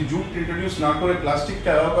হবে যদি জুট ইন্ট্রোডিউস না করে প্লাস্টিকটা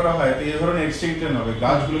অ্যালাউ করা হয়, তো এই ধরনের এক্সটেনশন হবে,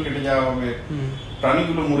 গাছগুলো কেটে যাওয়া হবে,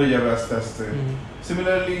 প্রাণীগুলো মরে যাবে আস্তে আস্তে।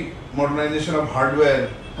 Similarly modernisation of hardware,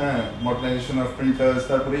 modernisation of printers,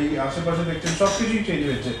 তারপরে এই আশেপাশে দেখছেন সব কিছুই চেঞ্জ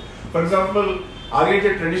হয়েছে। ফর এক্সাম্পল, আগে যে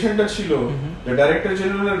ট্র্যাডিশনটা ছিল যে ডাইরেক্টর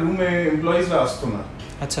জেনারেলের রুমে এমপ্লয়িজরা আসতো না।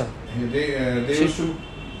 আচ্ছা, they used to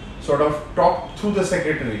sort of talk through the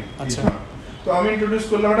secretary. আচ্ছা। তো আমি ইন্ট্রোডিউস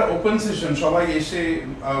করলাম একটা ওপেন সেশন, সবাই এসে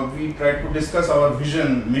we tried to discuss our vision,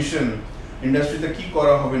 mission, ইন্ডাস্ট্রিতে কি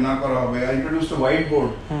করা হবে না করা হবে। I introduced a white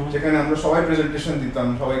board যেখানে আমরা সবাই প্রেজেন্টেশন দিতাম,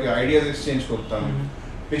 সবাইকে আইডিয়াস এক্সচেঞ্জ করতাম।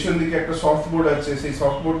 পেছন দিকে একটা সফট বোর্ড আছে, সেই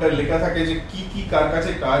সফট বোর্ডটা লেখা থাকে যে কি কি কার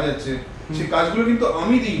কাছে কাজ আছে, সেই কাজগুলো কিন্তু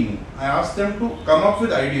আমি দিইনি। I asked them to come up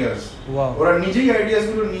with ideas. ওরা নিজেই আইডিয়াস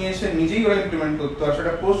গুলো নিয়ে এসে নিজেই ওরা ইমপ্লিমেন্ট করতো, আর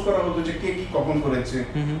সেটা পোস্ট করা হতো যে কে কি কখন করেছে,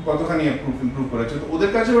 কতখানি ইমপ্রুভ করেছে। তো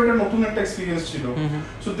ওদের কাছে ওটা নতুন একটা এক্সপেরিয়েন্স ছিল।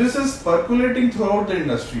 So this is পার্কুলেটিং throughout the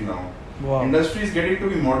industry now. Industry is getting to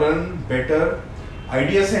be modern, better,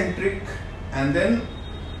 idea centric, and then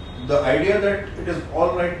the idea that it is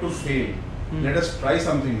all right to fail. Let us try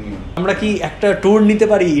something new. আমরা কি একটা tour নিতে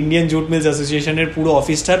পারি Indian jute mills অ্যাসোসিয়েশনের পুরো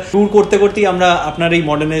অফিসটার? Tour করতে করতেই আমরা আপনার এই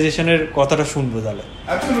মডার্নাইজেশনের কথাটা শুনবো তাহলে।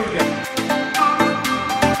 Absolutely.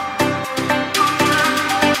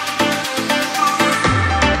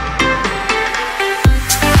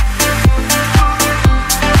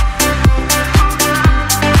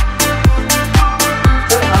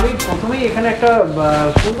 এখানে একটা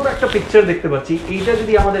সুন্দর একটা পিকচার দেখতে পাচ্ছি, এইটা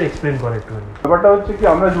যদি আমাদের এক্সপ্লেন করে একটু। ব্যাপারটা হচ্ছে কি,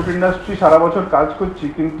 আমরা জুট ইন্ডাস্ট্রি সারা বছর কাজ করছি,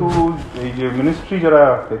 কিন্তু এই যে মিনিস্ট্রি যারা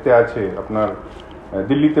এতে আছে আপনার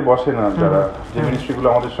দিল্লিতে বসে না, যারা যে মিনিস্ট্রিগুলো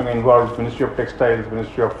আমাদের সঙ্গে involve, ministry of textiles,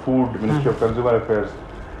 ministry of food, ministry of consumer affairs,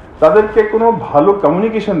 তাদেরকে কোনো ভালো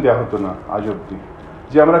কমিউনিকেশন দেওয়া হতো না আজ অব্দি,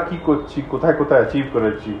 যে আমরা কি করছি, কোথায় কোথায় অ্যাচিভ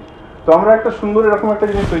করেছি। তো আমরা একটা সুন্দর এরকম একটা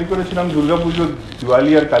জিনিস তৈরি করেছিলাম দুর্গাপুজো,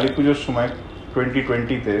 দিওয়ালি আর কালী পুজোর সময়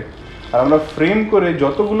 2020-তে। আর আমরা ফ্রেম করে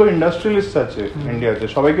যতগুলো ইন্ডাস্ট্রিয়ালিস্ট আছে ইন্ডিয়াতে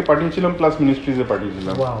সবাইকে পাঠিয়েছিলাম, প্লাস মিনিস্ট্রিজে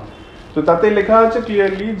পাঠিয়েছিলাম। তো তাতে লেখা আছে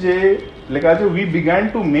ক্লিয়ারলি, যে লেখা আছে we began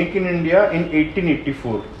to make in India in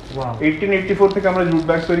 1884। 1884 থেকে আমরা জুট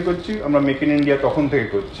ব্যাগ তৈরি করছি, আমরা মেক ইন ইন্ডিয়া তখন থেকে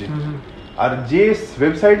করছি। আর যে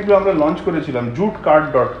ওয়েবসাইটগুলো আমরা লঞ্চ করেছিলাম,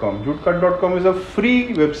 jutecart.com, jutecart.com is a free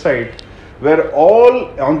website where all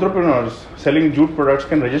entrepreneurs selling jute products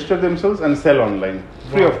can register themselves and sell online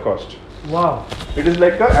free of cost. Wow. It is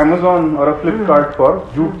like a Amazon or a Flipkart for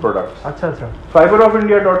jute products. Acha acha.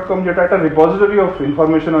 Fiberofindia.com যেটা একটা repository of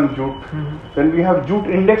information on jute. Then we have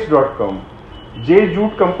juteindex.com. যে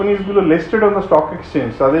jute companies গুলো listed on the stock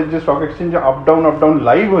exchange, তাদের যে stock exchange up down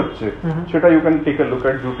live হচ্ছে, সেটা you can take a look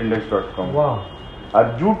at juteindex.com. Wow. R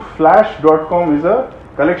juteflash.com is a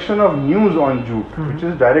collection of news on jute, which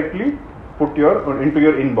is directly put into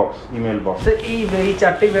your inbox, email box. So এই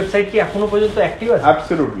চারটি website কি এখনো পর্যন্ত active আছে?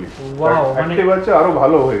 Absolutely. Wow, active আছে, আরো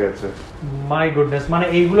ভালো হয়ে গেছে। মাই গুডনেস, মানে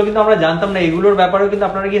এইগুলো কিন্তু আমরা জানতাম না। এইগুলোর ব্যাপারেও কিন্তু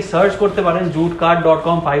আপনারা গিয়ে সার্চ করতে পারেন,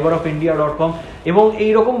 jutecart.com, fiberofindia.com, এবং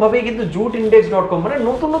এইরকম ভাবেই কিন্তু juteindex.com, মানে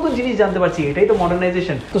নতুন নতুন জিনিস জানতে পারছি। এটাই তো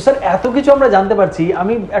মডার্নাইজেশন। তো স্যার, এত কিছু আমরা জানতে পারছি,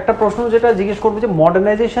 আমি একটা প্রশ্ন যেটা জিজ্ঞেস করবো, যে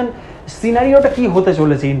মডার্নাইজেশন সিনারিওটা কি হতে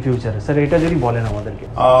চলেছে ইন ফিউচারে, স্যার এটা যদি বলেন আমাদেরকে।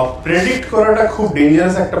 প্রেডিক্ট করাটা খুব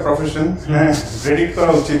ডেঞ্জারাস একটা প্রফেশন, হ্যাঁ, প্রেডিক্ট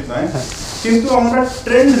করা উচিত নয়, কিন্তু আমরা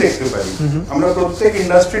ট্রেন্ড দেখতে পারি। আমরা প্রত্যেক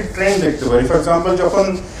ইন্ডাস্ট্রির ট্রেন্ড দেখতে পারি। ফর এক্সাম্পল, যখন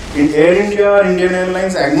এয়ার ইন্ডিয়া, ইন্ডিয়ান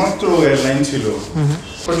এয়ারলাইন্স একমাত্র এয়ারলাইন ছিল,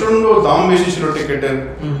 প্রচন্ড দাম বেশি ছিল টিকেটের,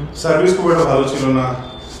 সার্ভিস খুব একটা ভালো ছিল না,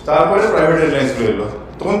 তারপরে প্রাইভেট এয়ারলাইন্স গুলো এলো,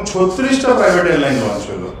 তখন 36টা প্রাইভেট এয়ারলাইন লঞ্চ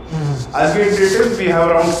হলো। আজকে ডেটে we have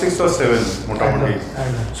around 6 or 7 মোটামুটি।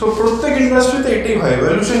 সো প্রত্যেক ইন্ডাস্ট্রিতে এটাই হয়,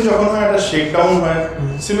 ভ্যালুয়েশন যখন হয় একটা শেক ডাউন হয়।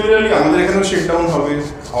 সিমিলারলি আমাদের এখানেও শেক ডাউন হবে,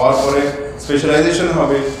 হওয়ার পরে স্পেশালাইজেশন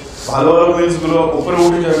হবে, ভালো ভালো মিলস গুলো উপরে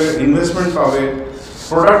উঠে যাবে, ইনভেস্টমেন্ট পাবে,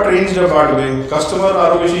 প্রোডাক্ট রেঞ্জটা বাড়বে, কাস্টমার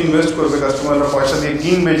আরো বেশি ইনভেস্ট করবে, কাস্টমাররা পয়সা দিয়ে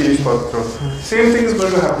কিনবে জিনিসপত্র। Same thing is going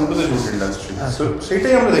to happen to the jute industry. So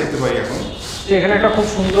সেটাই আমরা দেখতে পাই এখন। এখানে একটা খুব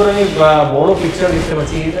সুন্দর আমি বড় পিকচার দেখতে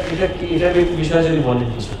পাচ্ছি, এটার বিষয়ে যদি বলেন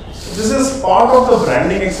কিছু। This is part of the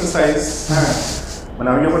branding exercise. হ্যাঁ, মানে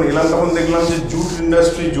আমি যখন এলাম তখন দেখলাম যে জুট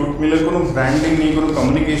ইন্ডাস্ট্রি, জুট মিলের কোনো ব্র্যান্ডিং নেই, কোনো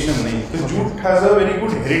কমিউনিকেশন নেই। তো jute has a very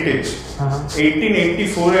good heritage.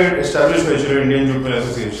 1884-এ establish হয়েছিল ইন্ডিয়ান জুট মিল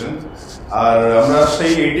অ্যাসোসিয়েশন, আর আমরা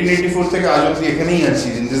সেই 1884 থেকে আজ অব্দি এখানেই আছি,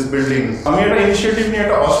 ইন দিস বিল্ডিং। আমি একটা ইনিশিয়েটিভ নিয়ে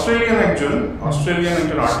একটা অস্ট্রেলিয়ান একজন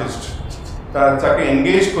আর্টিস্ট, তাকে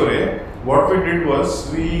এনগেজ করে what we did was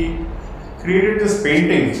we created this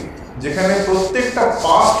painting যেখানে প্রত্যেকটা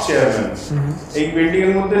পাস্ট চেয়ারম্যান, এই পেইন্টিং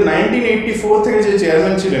এর মধ্যে 1984 থেকে যে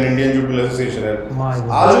চেয়ারম্যান ছিলেন ইন্ডিয়ান জুট মিল অ্যাসোসিয়েশনের,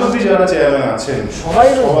 আজ অব্দি যারা চেয়ারম্যান আছেন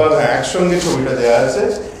সবার একসঙ্গে ছবিটা দেওয়া আছে।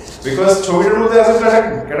 বিকজ ছবিটার মধ্যে আসলে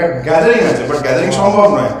একটা গ্যাদারিং আছে, বাট গ্যাদারিং সম্ভব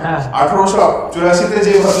নয়। 1884-তে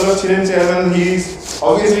যে ভদ্রলোক ছিলেন chairman, he is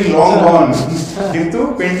obviously long গন, কিন্তু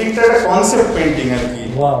পেইন্টিংটা একটা কনসেপ্ট পেইন্টিং আর কি,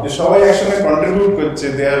 যে সবাই একসঙ্গে কন্ট্রিবিউট করছে।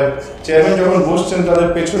 দেয়ার চেয়ারম্যান যখন বসছেন, তাদের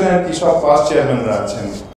পেছনে আর কি সব পাস্ট চেয়ারম্যানরা আছেন।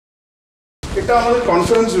 এটা আমাদের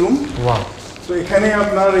কনফারেন্স রুম। তো তো এখানে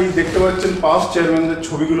আপনার এই দেখতে পাচ্ছেন পাস্ট চেয়ারম্যানদের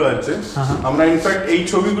ছবিগুলো আছে। আমরা ইনফ্যাক্ট এই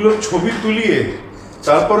ছবিগুলোর ছবি তুলিয়ে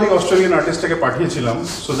তারপর ওই অস্ট্রেলিয়ান আর্টিস্টটাকে পাঠিয়েছিলাম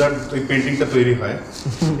সো দ্যাট ওই পেন্টিংটা তৈরি হয়।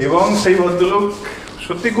 এবং সেই ভদ্রলোক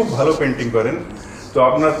সত্যি খুব ভালো পেন্টিং করেন। তো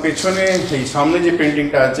আপনার পেছনে এই সামনে যে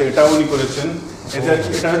পেন্টিংটা আছে এটাও উনি করেছেন।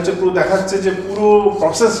 এটা হচ্ছে পুরো দেখাচ্ছে যে পুরো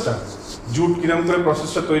প্রসেসটা জুট কিরম করে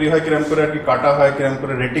প্রসেসটা তৈরি হয়, কিরম করে আর কি কাটা হয়, কিরম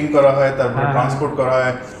করে রেটিং করা হয়, তারপরে ট্রান্সপোর্ট করা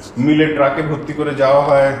হয়, মিলে ট্রাকে ভর্তি করে যাওয়া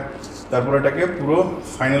হয়, তারপরে এটাকে পুরো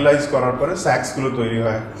ফাইনালাইজ করার পরে স্যাক্সগুলো তৈরি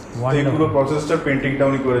হয়। এই পুরো প্রসেসটা পেন্টিংটা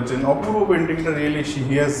উনি করেছেন। অপূর্ব পেন্টিংটা রিয়েলি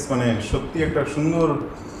হিয়াস, মানে সত্যি একটা সুন্দর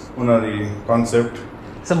ওনার এই কনসেপ্ট।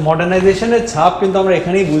 মডার্নাইজেশনের ছাপ কিন্তু আমরা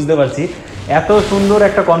এখানেই বুঝতে পারছি। এত সুন্দর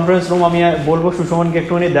একটা কনফারেন্স রুম, আমি বলবো সুশোভনকে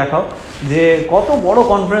একটুখানি দেখাও যে কত বড়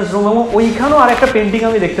কনফারেন্স রুম, এবং ওইখানেও আর একটা পেন্টিং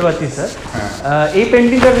আমি দেখতে পাচ্ছি স্যার। এই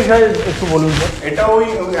পেন্টিংটার বিষয়ে একটু বলুন স্যার। এটা ওই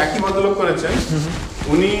একই ভদ্রলোক করেছেন।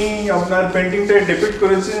 উনি আপনার পেন্টিংটায় ডিপিক্ট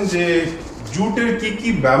করেছেন যে জুটের কি কি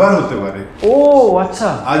ব্যবহার হতে পারে। ও আচ্ছা।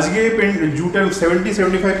 আজকে জুটের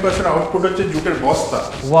 70-75% আউটপুট হচ্ছে জুটের বস্তা,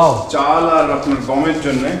 ওয়াও, চাল আর আপনার গমের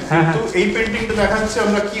জন্য। কিন্তু এই পেন্টিংটা দেখাচ্ছে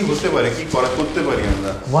আমরা কি হতে পারে, কি করতে পারি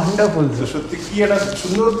আমরা। ওয়ান্ডারফুল, সত্যি কি একটা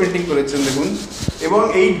সুন্দর পেন্টিং করেছেন দেখুন। এবং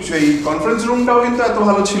এই কনফারেন্স রুমটাও কিন্তু এত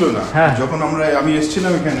ভালো ছিল না যখন আমি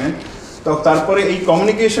এসেছিলাম এখানে। তো তারপরে এই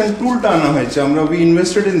কমিউনিকেশন টুলটা আনা হয়েছে, আমরা উই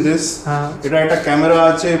ইনভেস্টেড ইন দিস। এটা একটা ক্যামেরা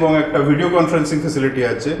আছে এবং একটা ভিডিও কনফারেন্সিং ফ্যাসিলিটি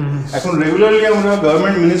আছে। এখন রেগুলারলি আমরা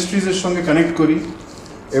গভর্নমেন্ট মিনিস্ট্রিজ এর সঙ্গে কানেক্ট করি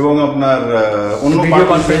এবং আপনার অন্য ভিডিও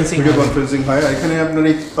কনফারেন্সিং হয়। এখানে আপনার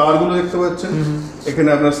এই তারগুলো দেখতে পাচ্ছেন, এখানে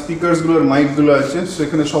আপনার স্পিকারস গুলোর মাইক গুলো আছে,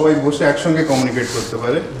 সেখানে সবাই বসে একসঙ্গে কমিউনিকেট করতে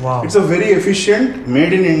পারে। It's a very efficient made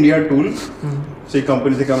in India টুল, সেই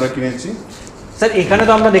কোম্পানি থেকে আমরা কিনেছি। স্যার এখানে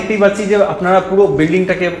তো আমরা দেখতেই পাচ্ছি যে আপনারা পুরো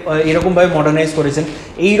বিল্ডিংটাকে এরকমভাবে মডার্নাইজ করেছেন।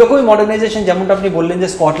 এইরকমই মডার্নাইজেশন যেমনটা আপনি বললেন যে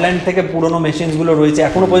স্কটল্যান্ড থেকে পুরোনো মেশিনসগুলো রয়েছে,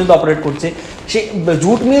 এখনও পর্যন্ত অপারেট করছে। সেই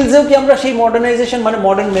জুট মিলসেও কি আমরা সেই মডার্নাইজেশন মানে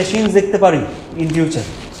মডার্ন মেশিনস দেখতে পারি ইন ফিউচার?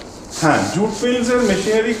 হ্যাঁ, জুট মিলসের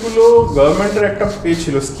মেশিনারিগুলো গভর্নমেন্টের একটা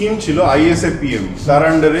ছিল, স্কিম ছিল ISAPM, তার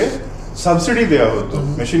আন্ডারে সাবসিডি দেওয়া হতো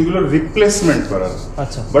মেশিনগুলোর রিপ্লেসমেন্ট করার।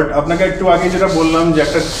 আচ্ছা, বাট আপনাকে একটু আগে যেটা বললাম যে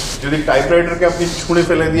একটা যদি টাইপরাইটারকে আপনি ছুঁড়ে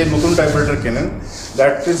ফেলে দিয়ে নতুন টাইপরাইটার কেনেন,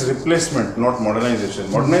 that is replacement, not modernisation.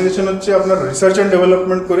 Modernisation হচ্ছে আপনার রিসার্চ অ্যান্ড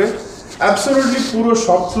ডেভেলপমেন্ট করে অ্যাবসলিউটলি পুরো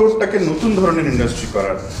শপ ফ্লোরটাকে নতুন ধরনের ইন্ডাস্ট্রি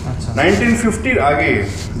করার। 1950-র আগে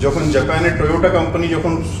যখন জাপানের টয়োটা কোম্পানি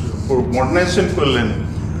যখন মডার্নাইজেশন করলেন,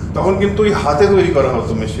 তখন কিন্তু ওই হাতে তৈরি করা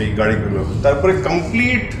হতো সেই গাড়িগুলো। তারপরে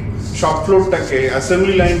কমপ্লিট শপ ফ্লোরটাকে,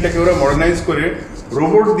 অ্যাসেম্বলি লাইনটাকে ওরা মডার্নাইজ করে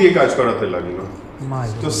রোবট দিয়ে কাজ করাতে লাগলো।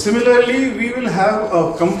 তো similarly we will have a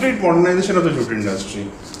complete modernisation of the jute industry,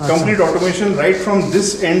 complete automation right from this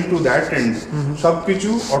and to that and. সব কিছু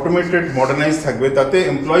অটোমেটেড মডার্নাইজ থাকবে। তাতে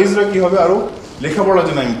এমপ্লয়িজরা কি হবে, আরো লেখাপড়ার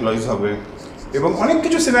জন্য এমপ্লয়িজ হবে এবং অনেক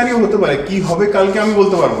কিছু সিনারিও হতে পারে। কি হবে কালকে আমি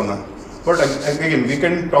বলতে পারবো না, but again we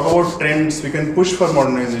can talk about trends, we can push for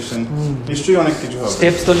modernization. নিশ্চয়ই অনেক কিছু হবে,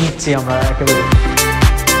 স্টেপস তো নিচ্ছি আমরা একেবারে।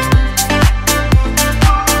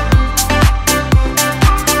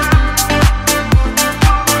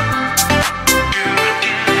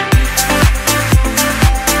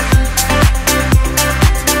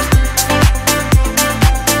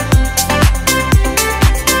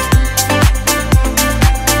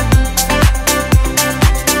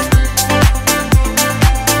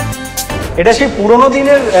 এটা সেই পুরোনো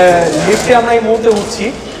দিনের লিফটে আমরা এই মুহূর্তে উঠছি।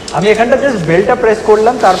 আমি এখানটা জাস্ট বেলটা প্রেস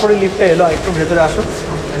করলাম, তারপরে লিফটটা এলো। একটু ভেতরে আসো,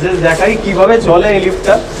 জাস্ট দেখাই কিভাবে চলে এই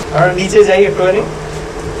লিফটটা। আর নিচে যাই একটুখানি,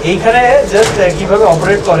 এইখানে জাস্ট কিভাবে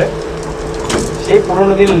অপারেট করে সেই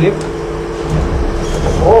পুরোনো দিনের লিফট।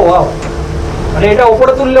 ও ওয়াও, মানে এটা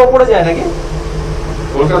ওপরে তুললে ওপরে যায় নাকি?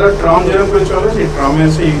 কলকাতার ট্রাম যেরকম করে চলে, সেই ট্রামের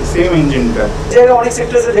সেই সেম ইঞ্জিনটা। জায়গায় অনেক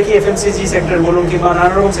সেক্টরে দেখি FMCG সেক্টর বলুন কিংবা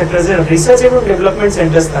নানা রকম সেক্টরে রিসার্চ এবং ডেভেলপমেন্ট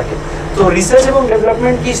সেন্টার্স থাকে। তো রিসার্চ এবং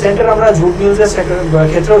ডেভেলপমেন্ট কি সেন্টার আমরা জুট মিলসের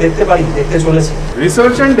ক্ষেত্রেও দেখতে পারি, দেখতে চলেছি?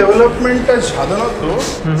 রিসার্চ অ্যান্ড ডেভেলপমেন্টটা সাধারণত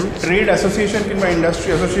ট্রেড অ্যাসোসিয়েশন কিংবা ইন্ডাস্ট্রি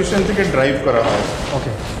অ্যাসোসিয়েশন থেকে ড্রাইভ করা হয়।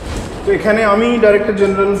 ওকে। তো এখানে আমি director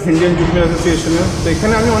general Indian jute mill অ্যাসোসিয়েশনের। তো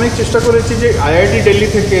এখানে আমি অনেক চেষ্টা করেছি যে IIT দিল্লি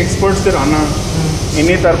থেকে এক্সপার্টসদের আনা,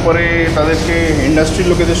 এনে তারপরে তাদেরকে ইন্ডাস্ট্রির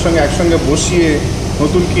লোকেদের সঙ্গে একসঙ্গে বসিয়ে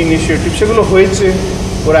নতুন কি ইনিশিয়েটিভ সেগুলো হয়েছে,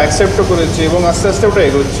 ওরা অ্যাকসেপ্টও করেছে এবং আস্তে আস্তে ওটা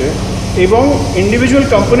এগোচ্ছে। এবং ইন্ডিভিজুয়াল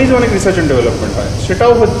কোম্পানিজে অনেক রিসার্চ অ্যান্ড ডেভেলপমেন্ট হয়,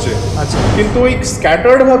 সেটাও হচ্ছে। আচ্ছা, কিন্তু ওই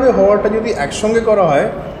স্ক্যাটার্ডভাবে হওয়াটা যদি একসঙ্গে করা হয়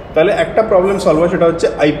তাহলে একটা প্রবলেম সলভ হয়, সেটা হচ্ছে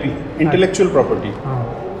IP, ইন্টেলেকচুয়াল প্রপার্টি।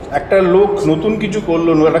 একটা লোক নতুন কিছু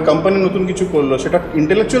করলো, একটা কোম্পানি নতুন কিছু করলো, সেটা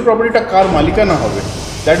ইন্টেলেকচুয়াল প্রপার্টিটা কার মালিকানা হবে,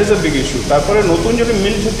 that is a big issue. তারপরে নতুন যদি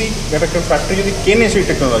মিল যদি একটা ফ্যাক্টরি যদি কেনে সেই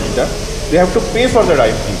টেকনোলজিটা, they have to pay for that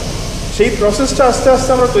IP। সেই প্রসেসটা আস্তে আস্তে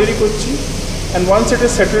আমরা তৈরি করছি। And once it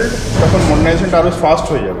is settled, তখন মডার্নাইজেশনটা আরও ফাস্ট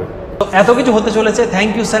হয়ে যাবে। এত কিছু হতে চলেছে।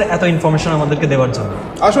 থ্যাংক ইউ স্যার এত ইনফরমেশন আমাদেরকে দেওয়ার জন্য।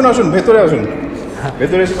 আসুন আসুন ভেতরে আসুন,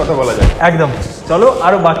 ভেতরে এসে কথা বলা যায়। একদম, চলো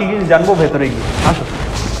আরও বাকি কিছু জানবো ভেতরে গিয়ে। আসুন।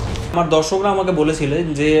 আমার দর্শকরা আমাকে বলেছিলেন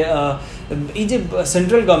যে এই যে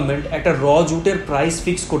সেন্ট্রাল গভর্নমেন্ট একটা জুটের প্রাইস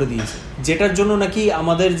ফিক্স করে দিয়েছে, যেটার জন্য নাকি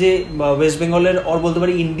আমাদের যে ওয়েস্ট বেঙ্গলের বলতে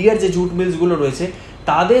পারি ইন্ডিয়ার যে জুট মিলসগুলো রয়েছে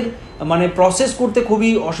তাদের মানে প্রসেস করতে খুবই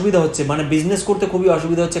অসুবিধা হচ্ছে, মানে বিজনেস করতে খুবই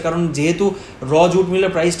অসুবিধা হচ্ছে, কারণ যেহেতু জুট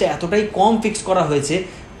মিলের প্রাইসটা এতটাই কম ফিক্স করা হয়েছে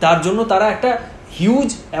তার জন্য তারা একটা হিউজ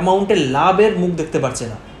অ্যামাউন্টের লাভের মুখ দেখতে পারছে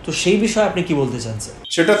না। তো সেই বিষয়ে আপনি কি বলতে চান স্যার?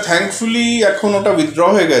 সেটা থ্যাঙ্কফুলি এখন ওটা উইথড্র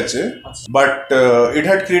হয়ে গেছে, but it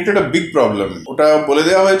had created a big problem. ওটা বলে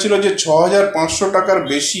দেওয়া হয়েছিল যে 6,500 টাকার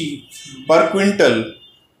বেশি পার কুইন্টাল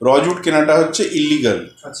জুট কেনাটা হচ্ছে ইলিগাল,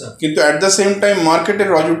 কিন্তু অ্যাট দ্য সেম টাইম মার্কেটে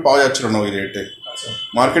জুট পাওয়া যাচ্ছিল না ওই রেটে।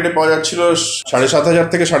 মার্কেটে পাওয়া যাচ্ছিল 7,500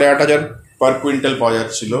 থেকে 8,500 পার কুইন্টাল পাওয়া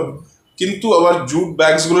যাচ্ছিল, কিন্তু আবার জুট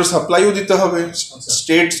ব্যাগসগুলোর সাপ্লাইও দিতে হবে।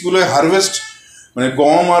 স্টেটসগুলোয় হারভেস্ট মানে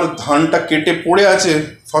গম আর ধানটা কেটে পড়ে আছে,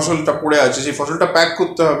 ফসলটা পড়ে আছে, সেই ফসলটা প্যাক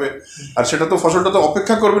করতে হবে, আর সেটা তো ফসলটা তো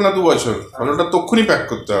অপেক্ষা করবে না 2 বছর, ফসলটা তক্ষুনি প্যাক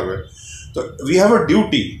করতে হবে। তো we have a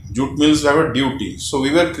duty, jute mills have a duty, so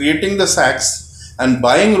we were creating the sax and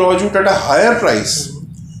buying jute at a higher price,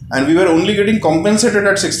 and we were only getting compensated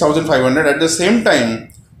at 6,500. At the same time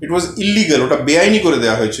it was illegal, ওটা বেআইনি করে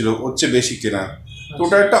দেওয়া হয়েছিল হচ্ছে বেশি কেনা। তো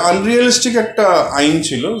ওটা একটা আনরিয়ালিস্টিক একটা আইন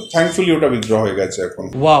ছিল, থ্যাঙ্কফুলি ওটা উইথড্র হয়ে গেছে এখন।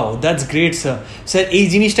 Wow, that's great sir. Sir এই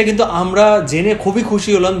জিনিসটা কিন্তু আমরা জেনে খুবই খুশি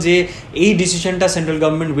হলাম যে এই ডিসিশনটা সেন্ট্রাল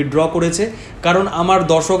গভর্নমেন্ট উইথড্র করেছে, কারণ আমার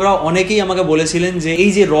দর্শকরা অনেকেই আমাকে বলেছিলেন যে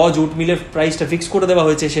এই যে জুট মিলের প্রাইসটা ফিক্স করে দেওয়া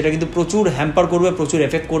হয়েছে সেটা কিন্তু প্রচুর হ্যাম্পার করবে, প্রচুর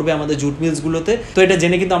এফেক্ট করবে আমাদের জুট মিলসগুলোতে। তো এটা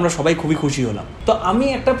জেনে কিন্তু আমরা সবাই খুবই খুশি হলাম। তো আমি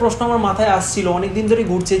একটা প্রশ্ন আমার মাথায় আসছিল অনেকদিন ধরে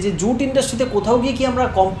ঘুরছে, যে জুট ইন্ডাস্ট্রিতে কোথাও গিয়ে কি আমরা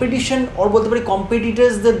কম্পিটিশন বলতে পারি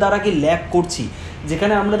কম্পিটিটার্সদের দ্বারা কি ল্যাক করছি,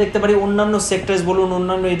 যেখানে আমরা দেখতে পারি অন্যান্য সেক্টরস বলুন,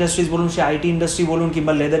 অন্যান্য ইন্ডাস্ট্রিজ বলুন, সে আইটি ইন্ডাস্ট্রি বলুন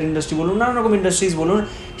কিংবা লেদার ইন্ডাস্ট্রি বলুন, নানা রকম ইন্ডাস্ট্রিজ বলুন,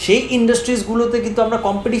 সেই ইন্ডাস্ট্রিজগুলোতে কিন্তু আমরা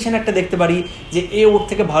কম্পিটিশন একটা দেখতে পারি যে এ ওর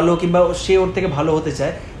থেকে ভালো কিংবা সে ওর থেকে ভালো হতে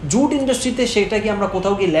চায়। জুট ইন্ডাস্ট্রিতে সেটা কি আমরা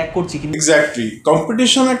কোথাও গিয়ে ল্যাক করছি? কিন্তু এক্স্যাক্টলি,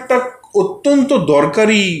 কম্পিটিশন একটা অত্যন্ত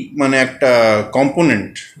দরকারি মানে একটা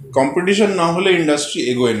কম্পোনেন্ট। কম্পিটিশন না হলে ইন্ডাস্ট্রি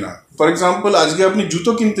এগোয় না। ফর এক্সাম্পল, আজকে আপনি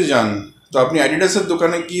জুতো কিনতে যান, তো আপনি অ্যাডিডাসের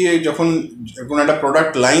দোকানে গিয়ে যখন কোনো একটা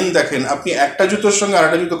প্রোডাক্ট লাইন দেখেন, আপনি একটা জুতোর সঙ্গে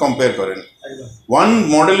আরেকটা জুতো কম্পেয়ার করেন। One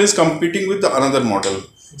model is competing with the another model.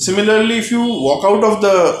 Similarly if you walk out of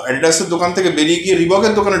the অ্যাডিডাসের দোকান থেকে বেরিয়ে গিয়ে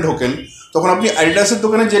রিবকের দোকানে ঢোকেন, তখন আপনি অ্যাডিডাসের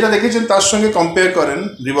দোকানে যেটা দেখেছেন তার সঙ্গে কম্পেয়ার করেন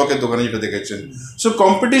রিবকের দোকানে যেটা দেখেছেন। সো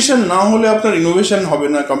কম্পিটিশন না হলে আপনার ইনোভেশন হবে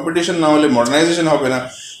না, কম্পিটিশন না হলে মডার্নাইজেশন হবে না,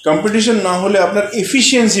 কম্পিটিশন না হলে আপনার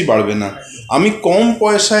এফিসিয়েন্সি বাড়বে না। আমি কম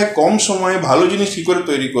পয়সায় কম সময়ে ভালো জিনিস কী করে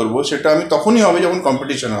তৈরি করব, সেটা আমি তখনই হবে যখন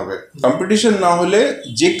কম্পিটিশন হবে। কম্পিটিশন না হলে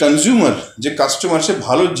যে কনজিউমার, যে কাস্টমার, সে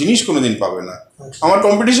ভালো জিনিস কোনোদিন পাবে না। আমার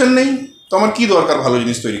কম্পিটিশন নেই, তো আমার কি দরকার ভালো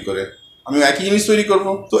জিনিস তৈরি করে, আমি একই জিনিস তৈরি করব।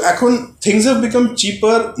 তো এখন things have become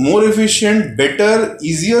cheaper, more efficient, better,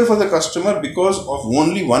 easier for the customer because of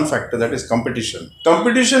only one factor, that is competition.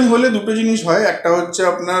 Competition হলে দুটো জিনিস হয়, একটা হচ্ছে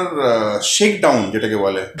আপনার শেক ডাউন, যেটাকে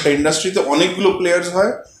বলে একটা ইন্ডাস্ট্রিতে অনেকগুলো প্লেয়ার্স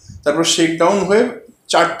হয়, তারপর শেক ডাউন হয়ে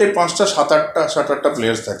 4টে 5টা 7-8টা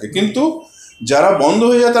প্লেয়ার্স থাকে, কিন্তু যারা বন্ধ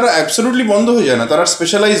হয়ে যায় তারা অ্যাবসলিউটলি বন্ধ হয়ে যায় না, তারা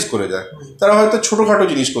স্পেশালাইজ করে যায়, তারা হয়তো ছোটোখাটো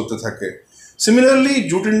জিনিস করতে থাকে। সিমিলারলি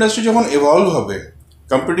জুট ইন্ডাস্ট্রি যখন এভলভ হবে,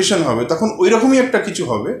 কম্পিটিশন হবে, তখন ওই রকমই একটা কিছু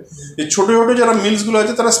হবে যে ছোটো ছোটো যারা মিলসগুলো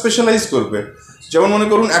আছে তারা স্পেশালাইজ করবে। যেমন মনে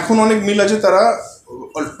করুন এখন অনেক মিল আছে তারা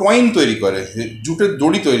টয়েন তৈরি করে, জুটের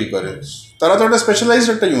দড়ি তৈরি করে, তারা তো একটা স্পেশালাইজড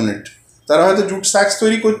একটা ইউনিট। তারা হয়তো জুট স্যাক্স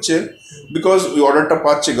তৈরি করছে বিকজ ওই অর্ডারটা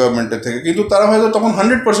পাচ্ছে গভর্নমেন্টের থেকে, কিন্তু তারা হয়তো তখন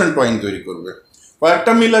 100% টয়েন তৈরি করবে।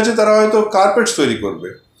 কয়েকটা মিল আছে তারা হয়তো কার্পেটস তৈরি করবে,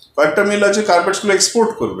 কয়েকটা মিল আছে কার্পেটসগুলো এক্সপোর্ট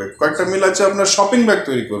করবে, কয়েকটা মিল আছে আপনার শপিং ব্যাগ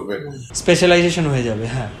তৈরি করবে। স্পেশালাইজেশন হয়ে যাবে।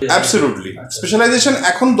 হ্যাঁ, অ্যাবসলিউটলি। স্পেশালাইজেশন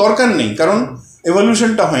এখন দরকার নেই, কারণ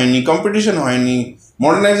এভলিউশনটা হয়নি, কম্পিটিশন হয়নি,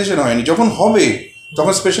 মডার্নাইজেশন হয়নি। যখন হবে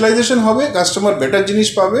তখন স্পেশালাইজেশন হবে, কাস্টমার বেটার জিনিস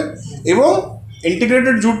পাবে, এবং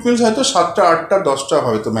ইন্টিগ্রেটেড জুট মিলস হয়তো 7টা 8টা 10টা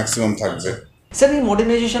হয়তো ম্যাক্সিমাম থাকবে। স্যার এই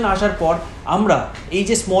মডার্নাইজেশন আসার পর আমরা এই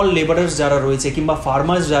যে স্মল লেবারার্স যারা রয়েছে কিংবা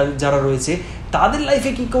ফার্মার্স যারা রয়েছে তাদের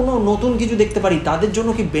লাইফে কি কোনো নতুন কিছু দেখতে পারি, তাদের জন্য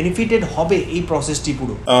কি বেনিফিটেড হবে এই প্রসেসটি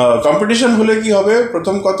পুরো? কম্পিটিশন হলে কি হবে,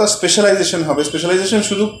 প্রথম কথা স্পেশালাইজেশন হবে। স্পেশালাইজেশন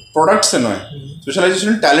শুধু প্রোডাক্টসে নয়,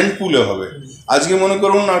 স্পেশালাইজেশন ট্যালেন্ট পুলে হবে। আজকে মনে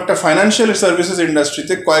করুন একটা ফাইন্যান্সিয়াল সার্ভিসেস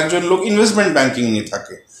ইন্ডাস্ট্রিতে কয়েকজন লোক ইনভেস্টমেন্ট ব্যাঙ্কিং নিয়ে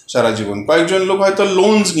থাকে সারা জীবন, কয়েকজন লোক হয়তো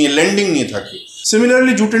লোনস নিয়ে, লেন্ডিং নিয়ে থাকে।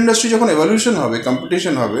 সিমিলারলি জুট ইন্ডাস্ট্রি যখন এভলিউশন হবে,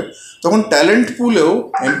 কম্পিটিশন হবে, তখন ট্যালেন্ট পুলেও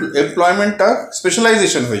এমপ্লয়মেন্টটা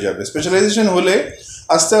স্পেশালাইজেশন হয়ে যাবে। স্পেশালাইজেশন হলে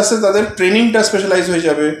আস্তে আস্তে তাদের ট্রেনিংটা স্পেশালাইজ হয়ে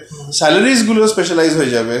যাবে, স্যালারিজগুলো স্পেশালাইজ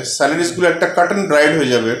হয়ে যাবে, স্যালারিজগুলো একটা কাট অ্যান্ড ড্রাইড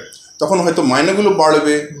হয়ে যাবে। তখন হয়তো মাইনেগুলো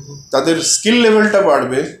বাড়বে, তাদের স্কিল লেভেলটা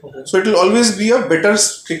বাড়বে, so it will always be a better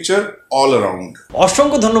picture all around.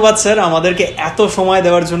 অসংখ্য ধন্যবাদ স্যার আমাদেরকে এত সময়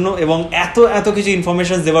দেওয়ার জন্য এবং এত এত কিছু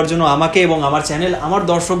ইনফরমেশন দেওয়ার জন্য আমাকে এবং আমার চ্যানেল, আমার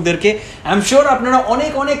দর্শকদেরকে। আই এম শিওর আপনারা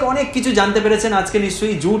অনেক অনেক অনেক কিছু জানতে পেরেছেন আজকে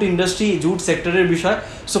নিশ্চয়ই জুট ইন্ডাস্ট্রি, জুট সেক্টরের বিষয়।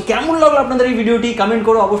 সো কেমন লাগলো আপনাদের এই ভিডিওটি কমেন্ট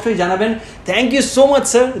করে অবশ্যই জানাবেন। Thank you so much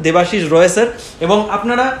sir, Debashis Roy sir. এবং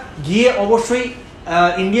আপনারা গিয়ে অবশ্যই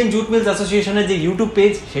ইন্ডিয়ান জুট মিলস অ্যাসোসিয়েশনের যে ইউটিউব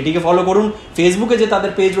পেজ সেটিকে ফলো করুন, ফেসবুকে যে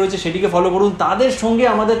তাদের পেজ রয়েছে সেটিকে ফলো করুন। তাদের সঙ্গে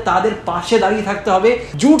আমাদের তাদের পাশে দাঁড়িয়ে থাকতে হবে।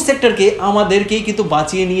 জুট সেক্টরকে আমাদেরকেই কিন্তু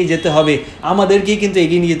বাঁচিয়ে নিয়ে যেতে হবে, আমাদেরকেই কিন্তু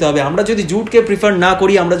এগিয়ে নিয়ে যেতে হবে। আমরা যদি জুটকে প্রিফার না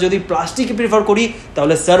করি, আমরা যদি প্লাস্টিককে প্রিফার করি,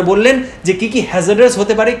 তাহলে স্যার বললেন যে কী কী হ্যাজার্ডাস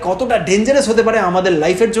হতে পারে, কতটা ডেঞ্জারাস হতে পারে আমাদের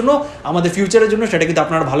লাইফের জন্য, আমাদের ফিউচারের জন্য, সেটা কিন্তু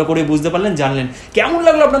আপনারা ভালো করে বুঝতে পারলেন, জানলেন। কেমন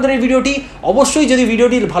লাগলো আপনাদের এই ভিডিওটি? অবশ্যই যদি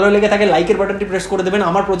ভিডিওটি ভালো লেগে থাকে লাইকের বাটনটি প্রেস করে দেবেন।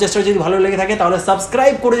 আমার প্রচেষ্টা যদি ভালো লেগে থাকে তাহলে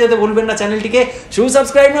সাবস্ক্রাইব করে যেতে ভুলবেন না চ্যানেলটিকে। শুধু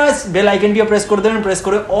সাবস্ক্রাইব নয়, বেল আইকনটিও প্রেস করে দেবেন, প্রেস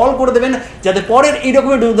করে অল করে দেবেন, যাতে পরের এই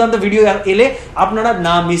রকমের দুর্দান্ত ভিডিও এলে আপনারা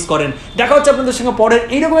না মিস করেন। দেখা হচ্ছে আপনাদের সঙ্গে পরের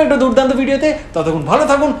এই রকমের একটা দুর্দান্ত ভিডিওতে। ততক্ষণ ভালো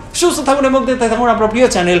থাকুন, সুস্থ থাকুন এবং দেখতে থাকুন আপনার প্রিয়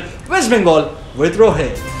channel West Bengal with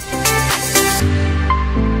Rohit.